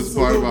 like, it was a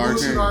part of little our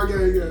bullshit game.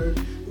 arcade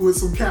game with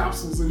some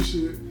capsules and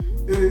shit.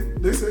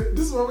 And they said,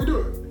 "This is what we do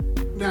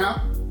it."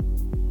 Now,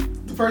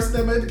 the person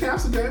that made the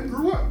capsule game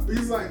grew up.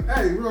 He's like,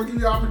 "Hey, we're gonna give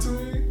you an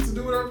opportunity to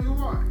do whatever you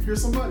want.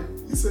 Here's some money."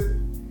 He said,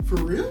 "For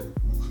real?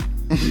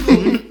 You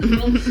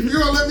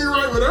gonna let me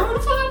write whatever the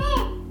fuck I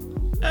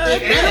want?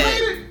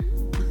 Animated?"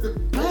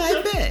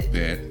 I bet.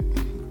 Yeah.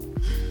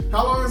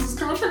 How long is this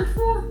contract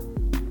for?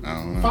 I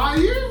don't know. 5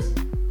 years?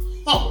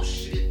 Oh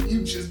shit,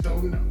 you just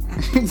don't know.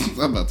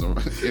 I'm about to.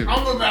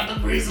 I'm about to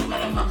bring some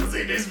motherfuckers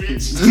in this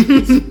bitch.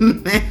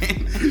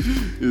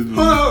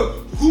 Hold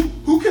on.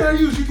 Who can I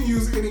use? You can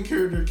use any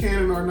character,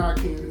 canon or not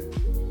canon.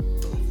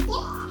 The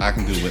fuck? I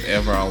can do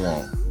whatever I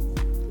want.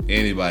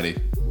 Anybody.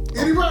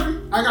 Anybody?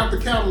 I got the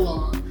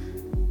catalog.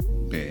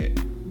 Bad.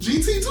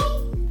 GT2?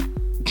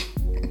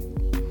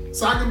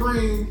 So I can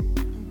bring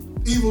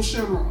Evil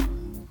Shenron.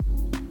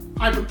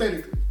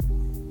 Hypothetically.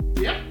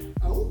 Yep.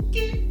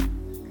 Okay.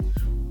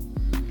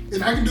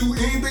 And I can do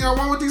anything I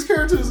want with these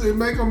characters and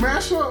make them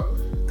mash up.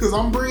 Cause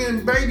I'm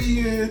bringing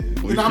Baby in.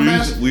 We and I'm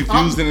fused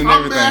it and I'm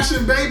everything.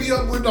 mashing Baby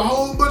up with a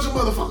whole bunch of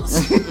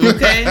motherfuckers.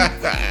 Okay.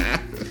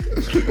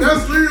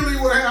 That's literally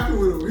what happened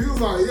with him. He was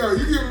like, "Yo,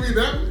 you giving me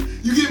that?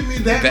 You giving me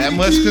that? That many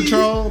much keys?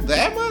 control?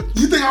 That much?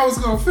 You think I was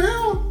gonna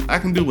fail? I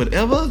can do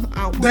whatever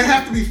I want. They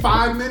have to be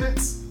 5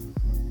 minutes.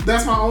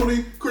 That's my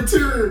only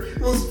criteria.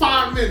 It was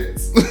 5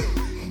 minutes.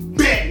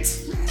 Bet.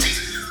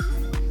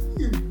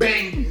 You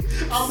bang.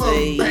 I'm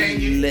gonna bang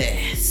it.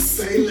 Less.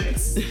 Say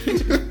less.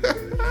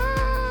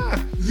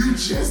 You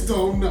just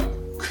don't know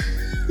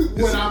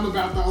what I'm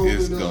about to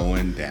It's open up.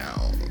 going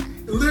down.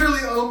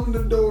 Literally open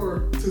the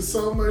door to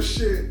so much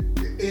shit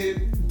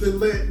and to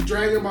let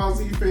Dragon Ball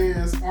Z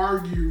fans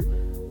argue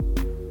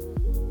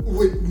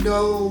with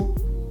no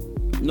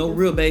No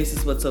real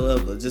basis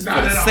whatsoever. Just Not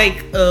for the at all.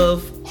 sake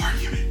of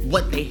argument.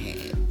 what they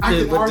had. I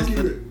can What argue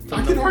just- it.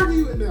 I can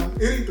argue it now.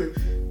 Anything.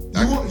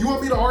 You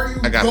want me to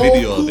argue? I got Gold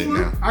video of it Cooler?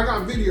 now. I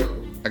got video.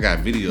 I got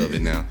video of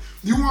it now.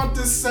 You want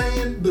this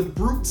saying, the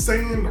brute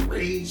saying, the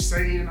rage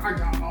saying? I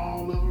got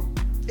all of them.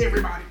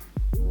 Everybody.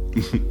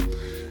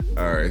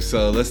 All right,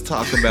 so let's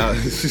talk about.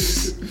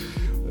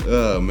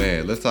 Oh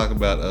man, let's talk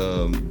about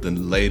the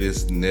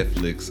latest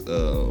Netflix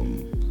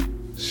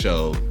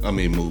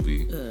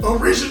movie.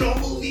 Original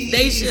movie.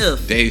 Day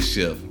Shift. Day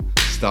Shift,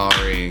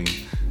 starring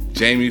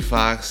Jamie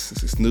Foxx,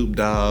 Snoop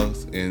Dogg,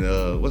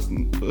 and what's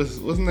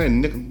his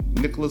name?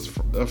 Nicholas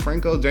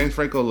Franco, James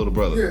Franco, little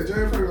brother. Yeah,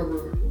 James Franco,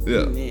 brother.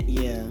 Yeah.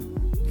 Yeah.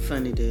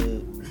 Funny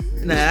dude.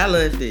 Nah, I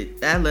loved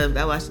it. I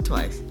watched it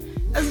twice.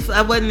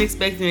 I wasn't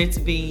expecting it to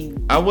be.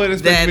 I wasn't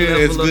expecting it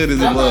as level good of-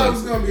 as I it thought it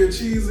was was. gonna be a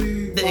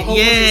cheesy, a whole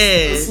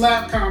Yeah. bunch of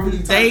slap comedy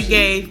type They shit.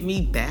 gave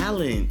me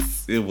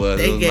balance. It was.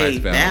 They It was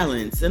gave nice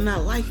balance, and I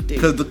liked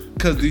it.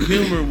 Because the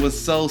humor was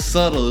so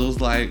subtle. It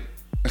was like,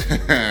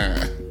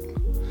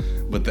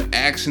 but the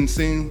action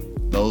scene,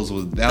 that was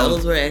were the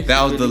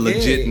actually really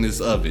good.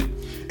 legitness of it.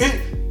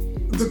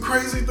 And the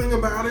crazy thing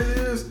about it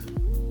is,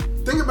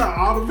 think about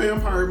all the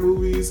vampire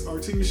movies or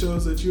TV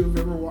shows that you have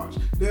ever watched.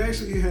 They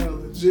actually had a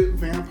legit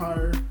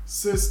vampire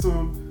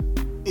system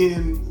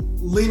in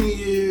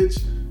lineage,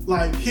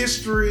 like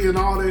history and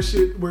all that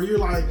shit, where you're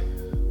like,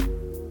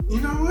 you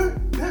know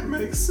what? That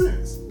makes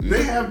sense.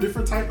 They have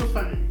different type of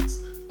fangs.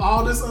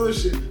 All this other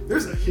shit.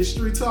 There's a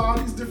history to all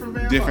these different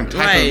vampires. Different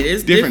type Right, of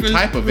it's different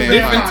type of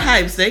vampire. Different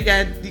types. They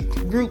got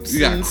groups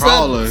You got and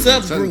crawlers.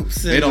 and subgroups.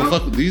 They don't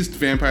fuck with these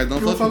vampires.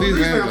 Don't fuck with these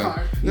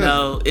vampires. Yeah.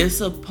 No, it's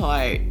a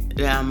part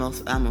that I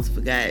almost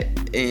forgot,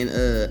 and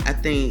I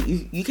think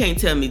you can't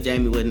tell me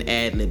Jamie wasn't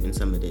ad-libbing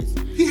some of this.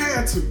 He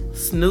had to.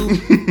 Snoop was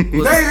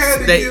They had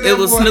to get that it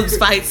was boy. Snoop's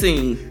fight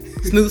scene.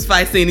 Snoop's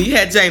fight scene, and you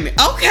had Jamie.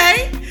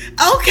 Okay,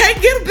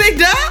 get a big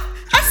dog.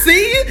 I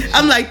see you.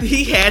 I'm like,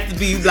 he had to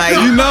be like,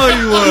 You know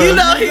he was. You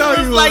know he You know was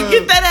he like, was.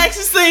 get that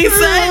action scene,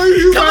 son.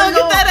 you Come on,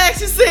 like, get that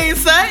action scene,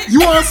 son.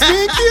 You want a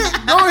spin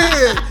kick? Go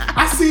ahead.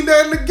 I seen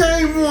that in the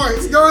game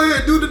once. Go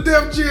ahead, do the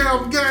Def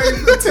Jam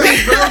game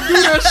test, bro.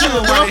 Do that shit, bro.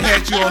 Nobody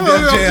had you on Do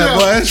Def Jam,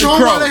 boy. That's your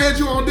Somebody crow. had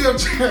you on Def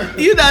Jam.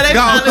 You know that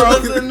Go, probably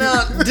bro. was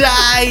enough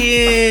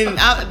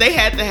dying. They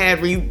had to have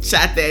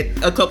reshot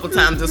that a couple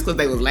times just because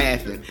they was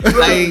laughing.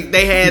 Like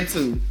they had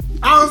to.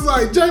 I was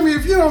like, Jamie,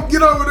 if you don't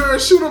get over there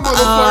and shoot a motherfucker,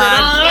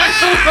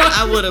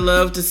 I would have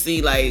loved to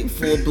see like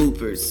full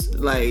bloopers.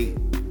 Like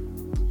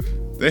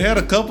They had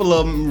a couple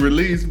of them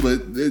released,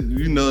 but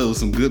you know it was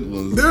some good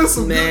ones. there's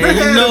some man, good,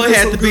 you know it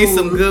had to be good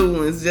some ones. good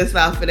ones just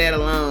off of that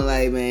alone.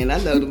 Like man, I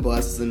know the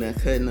boss was in there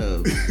cutting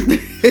up.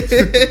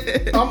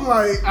 I'm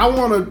like, I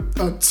want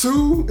a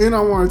 2 and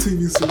I want a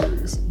TV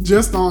series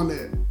just on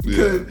that.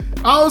 Because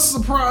I was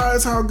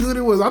surprised how good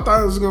it was. I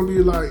thought it was gonna be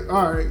like,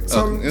 all right,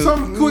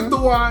 something quick to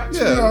watch.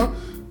 Yeah. You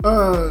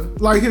know,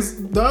 like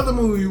the other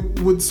movie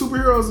with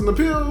superheroes and the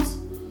pills.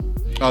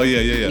 Oh yeah.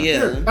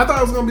 Yeah. I thought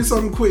it was gonna be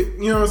something quick.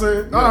 You know what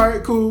I'm saying? All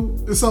right,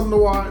 cool. It's something to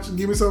watch.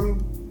 Give me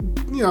something.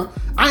 You know,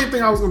 I didn't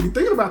think I was gonna be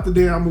thinking about the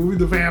damn movie,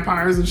 the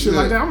vampires and shit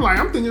like that.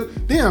 I'm thinking,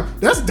 damn,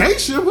 that's day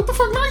shift. What the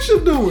fuck night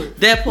shift doing?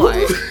 That part.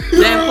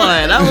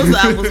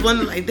 I was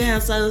wondering like,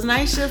 damn, so is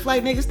night shift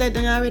like niggas that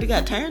done already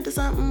got turned to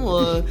something,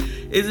 or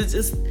Is it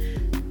just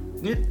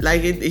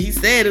like he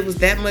said it was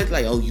that much?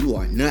 Like, oh, you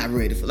are not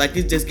ready for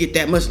it just get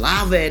that much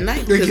lava at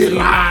night? They get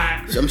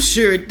live. I'm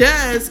sure it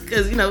does,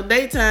 because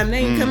daytime they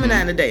ain't coming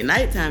out in the day.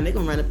 Nighttime they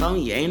gonna run up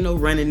on you. Ain't no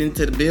running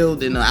into the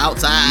building or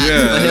outside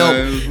for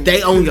help.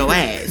 They on your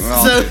ass.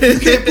 Well, so you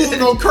can't pull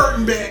no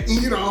curtain back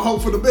and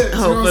hope for the best.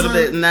 Hope for the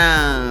best.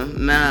 Nah.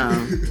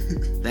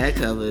 That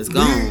cover is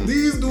gone.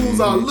 These dudes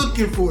are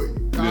looking for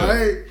you. All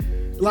right.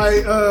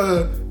 Like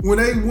when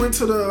they went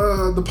to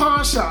the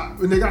pawn shop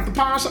and they got the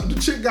pawn shop, the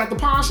chick got the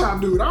pawn shop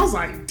dude. I was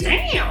like,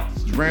 damn.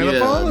 Ran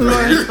up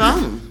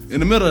on him. In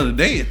the middle of the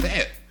day at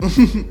that.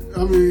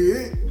 I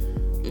mean,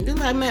 you're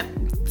like,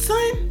 man,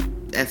 son,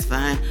 that's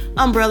fine.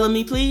 Umbrella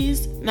me,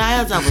 please.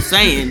 Now, as I was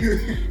saying,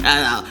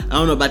 I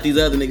don't know about these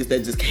other niggas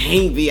that just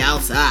can't be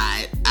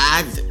outside.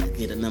 I just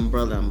get an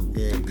umbrella. I'm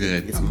good.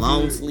 Get some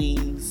long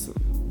sleeves.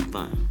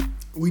 Fine.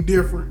 We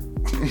different.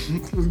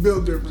 We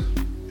built different.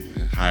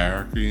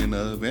 Hierarchy in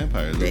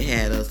vampires. They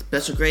had a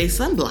special grade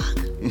sunblock.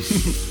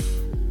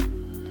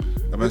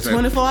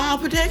 24-hour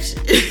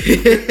protection.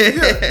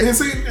 Yeah, and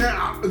see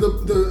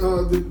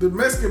the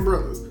Mexican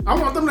brothers. I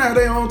want them to have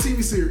their own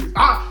TV series.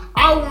 I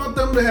want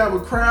them to have a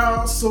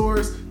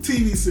crowdsourced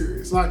TV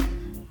series. Like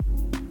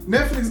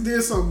Netflix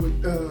did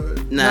something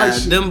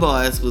with them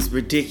boys was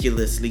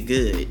ridiculously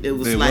good. It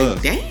was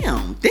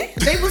damn,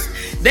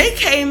 they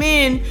came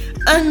in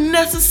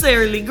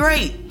unnecessarily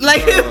great.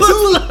 Like it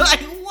was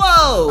like,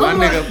 whoa. My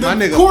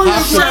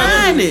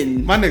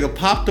nigga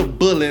popped a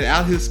bullet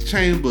out his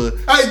chamber.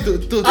 I need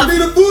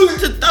a bullet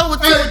to throw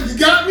it to. Hey, you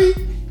got me?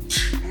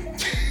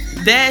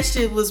 That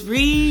shit was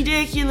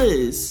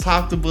ridiculous.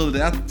 Popped the bullet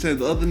out the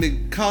chamber. The other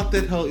nigga caught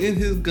that hoe in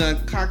his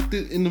gun, cocked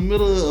it in the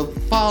middle of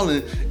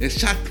falling, and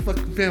shot the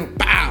fucking family.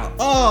 Bow!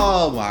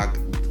 Oh my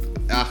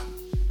god.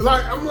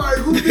 Like, I'm like,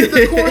 who did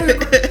the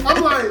choreography?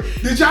 I'm like,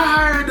 did y'all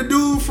hire the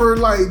dude for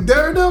like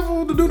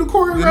Daredevil to do the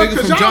choreography? The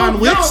nigga from John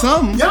Wick,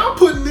 something. Y'all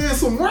putting in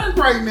some work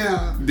right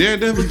now.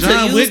 Daredevil,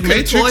 John Wick,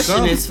 Matrix,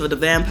 something. For the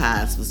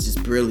vampires was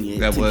just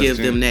brilliant to give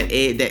them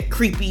that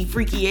creepy,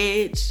 freaky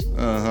edge.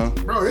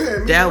 Bro,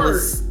 yeah,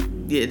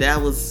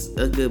 that was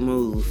a good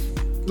move.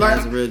 That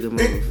was a real good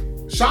move.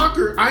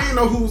 Shocker, I didn't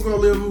know who was gonna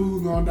live, who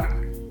was gonna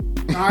die.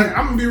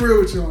 I'm gonna be real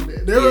with you on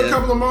that. There were a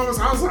couple of moments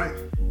I was like,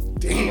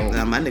 damn.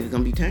 Now my nigga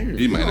gonna be turned.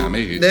 He might not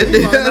make it.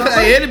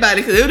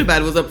 Everybody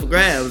was up for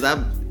grabs.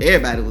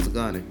 Everybody was a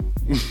gunner.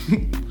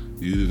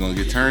 You was gonna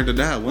get turned to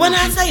die. When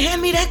I say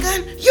hand me that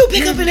gun, you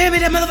pick up and hand me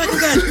that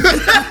motherfucking gun.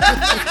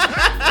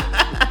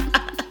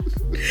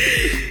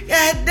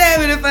 God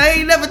damn it, if I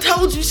ain't never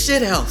told you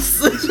shit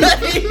else.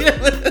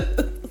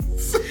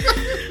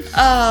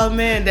 Oh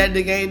man, that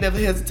nigga ain't never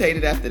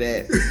hesitated after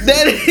that.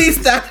 Then he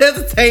stopped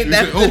hesitating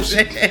after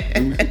that.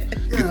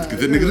 Get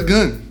that nigga the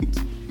gun.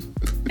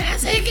 I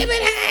said, give me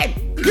that.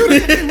 Give me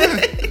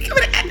that.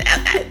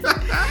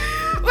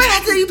 What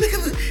I tell you, pick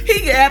up?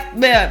 He got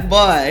man,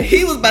 boy.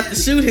 He was about to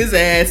shoot his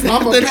ass.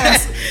 I'm a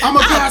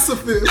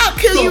pacifist. I'll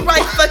kill you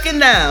right fucking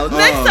now.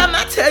 Next time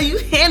I tell you,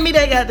 hand me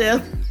that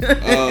goddamn.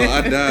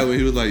 I died when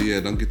he was like, yeah,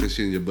 don't get that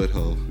shit in your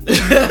butthole.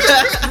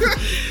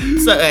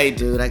 So, hey,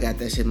 dude, I got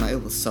that shit.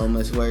 It was so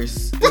much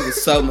worse. It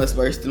was so much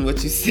worse than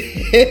what you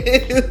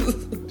said.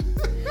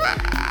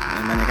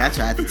 Man, like, I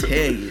tried to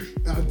tell you.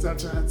 I tried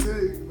to tell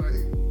you. Like,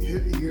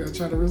 you gotta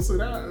try to rinse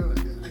it out.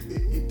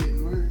 It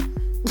didn't work.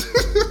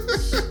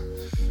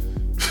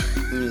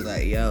 He was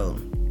like, yo,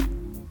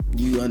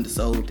 you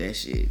undersold that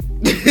shit.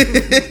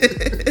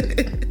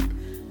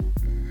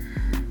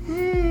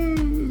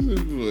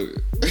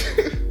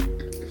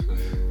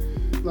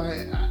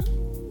 Like,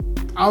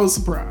 I was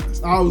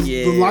surprised. I was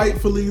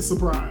delightfully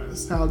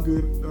surprised how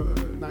good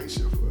Night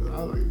Shift was.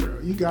 I was like, bro,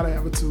 you gotta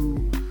have a tool.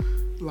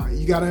 Like,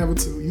 you gotta have a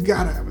tool.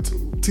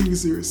 TV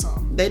series,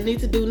 something. They need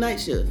to do Night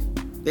Shift.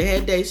 They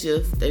had day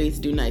shift. They need to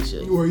do night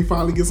shift. Or he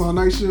finally gets on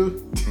night shift.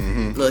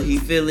 Mm-hmm. Look, he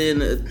fill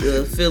in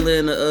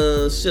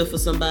a shift for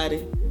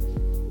somebody.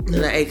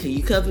 They're like, hey, can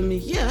you cover me?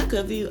 Yeah, I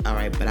cover you. All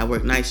right, but I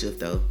work night shift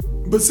though.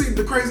 But see,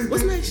 the crazy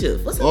what's thing, night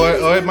shift?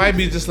 Or it might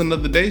be just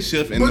another day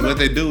shift, and what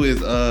they do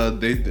is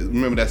they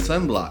remember that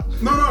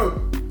sunblock.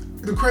 No.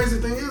 The crazy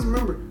thing is,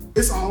 remember,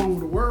 it's all over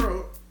the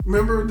world.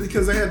 Remember,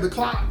 because they had the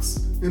clocks,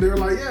 and they were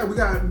like, yeah, we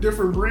got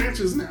different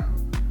branches now.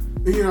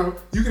 And,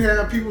 you can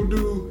have people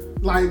do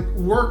like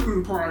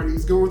working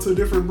parties, going to a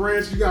different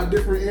branch. You got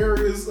different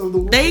areas of the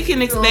world. They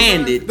can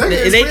expand it.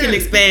 They can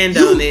expand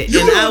on it,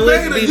 and I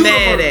wouldn't be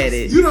mad at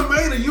it. You done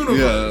made a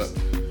universe. Yeah.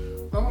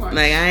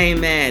 Like I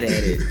ain't mad at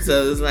it.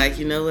 So it's like,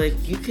 you know what,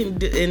 you can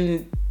do,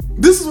 and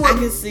this is what I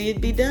can see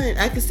it be done.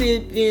 I can see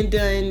it being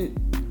done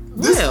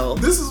well.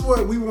 This is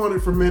what we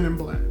wanted for Men in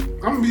Black.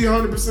 I'm gonna be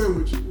 100%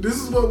 with you.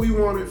 This is what we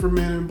wanted for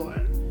Men in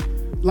Black.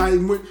 Like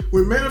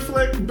when Men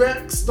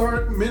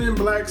in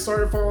Black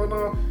started falling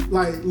off,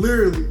 like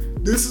literally,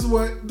 this is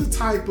what the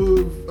type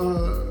of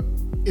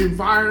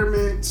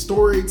environment,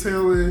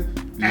 storytelling,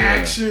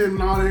 action,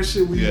 and all that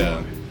shit we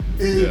wanted.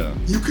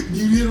 And you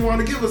didn't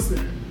want to give us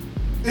that.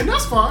 And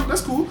that's fine.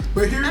 That's cool.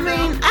 But here I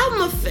mean,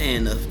 I'm a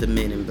fan of the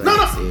Men in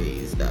Black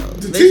series, though.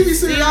 The Did TV you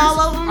series, see all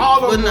of them?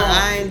 all of them. No,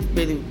 I ain't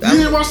really. You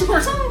didn't watch the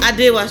cartoon? I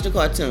did watch the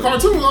cartoon.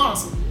 Cartoon was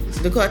awesome.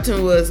 The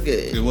cartoon was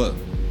good. It was.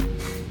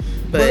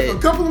 But a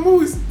couple of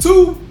movies,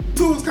 two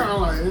was kind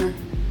of like, eh.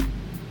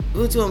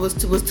 Which one was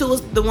two? Was two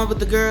was the one with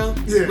the girl?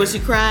 Yeah. When she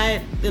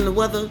cried in the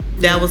weather?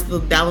 That was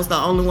the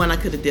only one I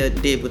could have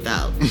did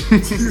without.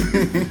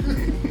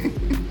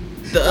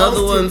 The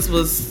other ones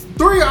was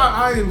 3.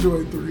 I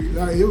enjoyed 3.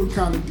 Like, it was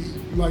kind of deep.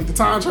 Like the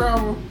time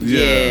travel.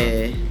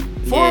 yeah.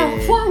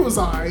 4 was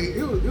alright.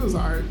 It was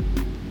alright.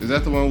 Is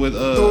that the one with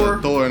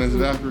Thor and his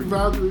Valkyrie?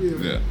 Valkyrie,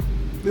 yeah.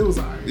 It was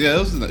alright. Yeah, it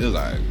was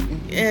alright.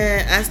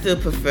 Yeah, I still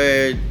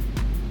preferred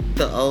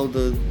the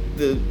older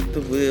the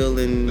Will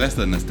and That's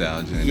the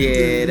nostalgia.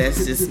 yeah,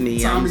 that's just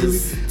me. I'm Tommy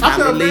just Lee. I felt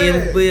Tommy Lee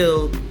and bad.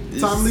 Will.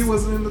 Tom Lee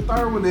wasn't in the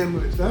 3rd one that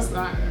much. I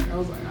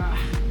was like, ah.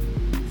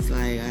 It's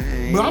like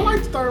But I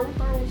liked the 3rd one.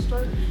 3rd one was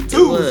straight.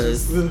 2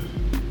 was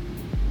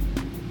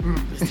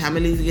just, Tommy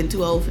Lee's getting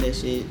too old for that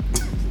shit.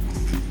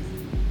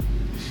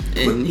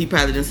 And he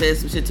probably done said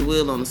some shit to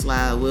Will on the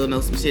slide. Will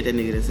knows some shit that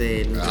nigga done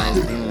said. And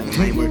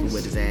I ain't working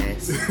with his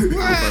ass. I'm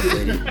fuck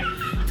with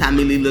it.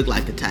 Tommy Lee looked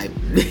like the type.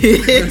 He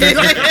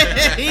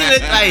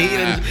looked like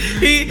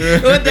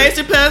what Dave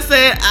Chappelle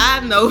said,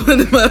 I know when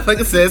the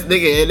motherfucker says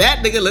nigga, and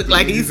that nigga looked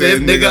like he says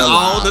nigga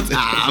all the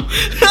time.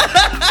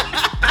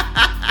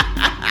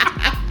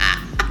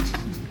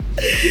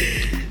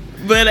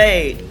 But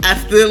hey, I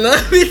still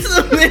love me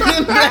some Men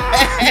in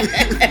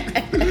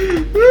Black.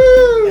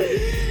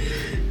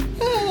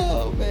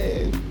 Oh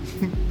man.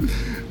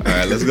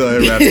 Alright, let's go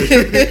ahead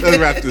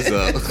and wrap this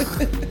up.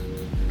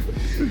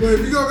 But if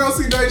you gonna go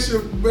see that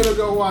shit, better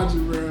go watch it,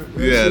 bro.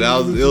 Yeah,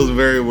 it was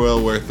very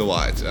well worth the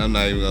watch. I'm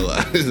not even gonna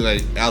lie. It's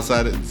like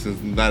outside it, since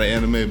it's not an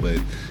anime, but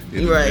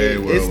it's Right, very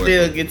well it worth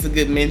still it. gets a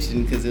good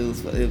mention because it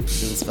was fucked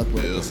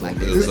with. It was like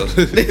it was so-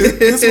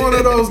 It's one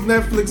of those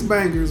Netflix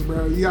bangers,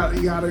 bro. You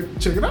gotta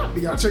check it out.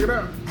 You gotta check it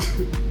out.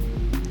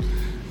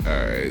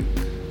 Alright.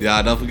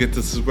 Y'all don't forget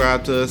to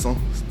subscribe to us.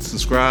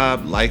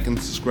 Subscribe, like and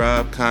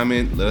subscribe,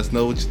 comment. Let us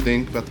know what you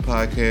think about the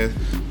podcast.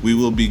 We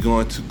will be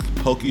going to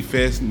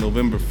PokeFest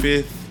November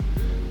 5th.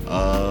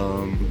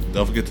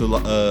 Don't forget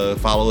to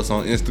follow us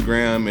on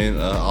Instagram and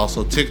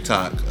also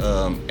TikTok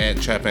at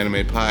Trap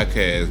Anime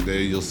Podcast. There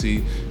you'll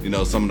see,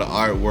 some of the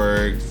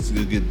artworks.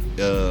 You'll get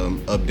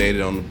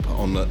updated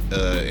on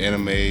the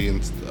anime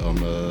and on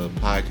the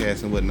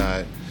podcast and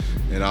whatnot,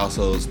 and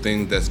also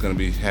things that's going to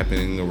be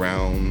happening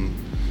around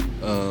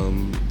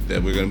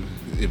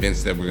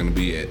events that we're gonna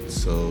be at.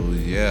 So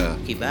yeah.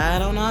 Keep an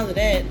eye on all of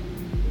that.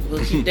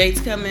 We'll keep dates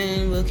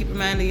coming. We'll keep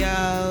reminding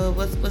y'all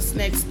what's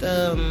next.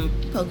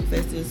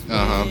 PokeFest is when?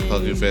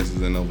 PokeFest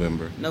is in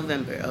November.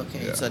 November.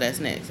 Okay, Yeah. so that's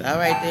next. All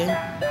right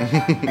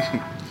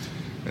then.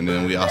 And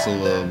then we also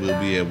will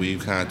be at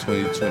WeaveCon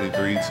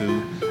 2023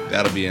 too.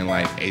 That'll be in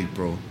like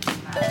April.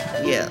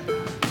 Yeah.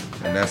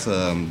 And that's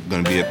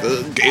gonna be at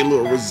the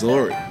Gaylord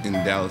Resort in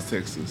Dallas,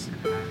 Texas.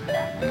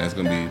 And that's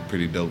gonna be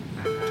pretty dope.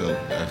 So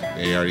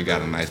they already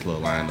got a nice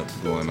little lineup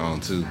going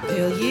on too.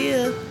 Hell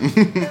yeah.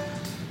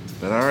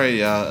 But all right,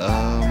 y'all.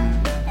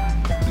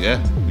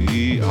 Yeah,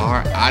 we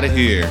are out of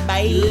here.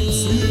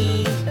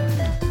 Bye.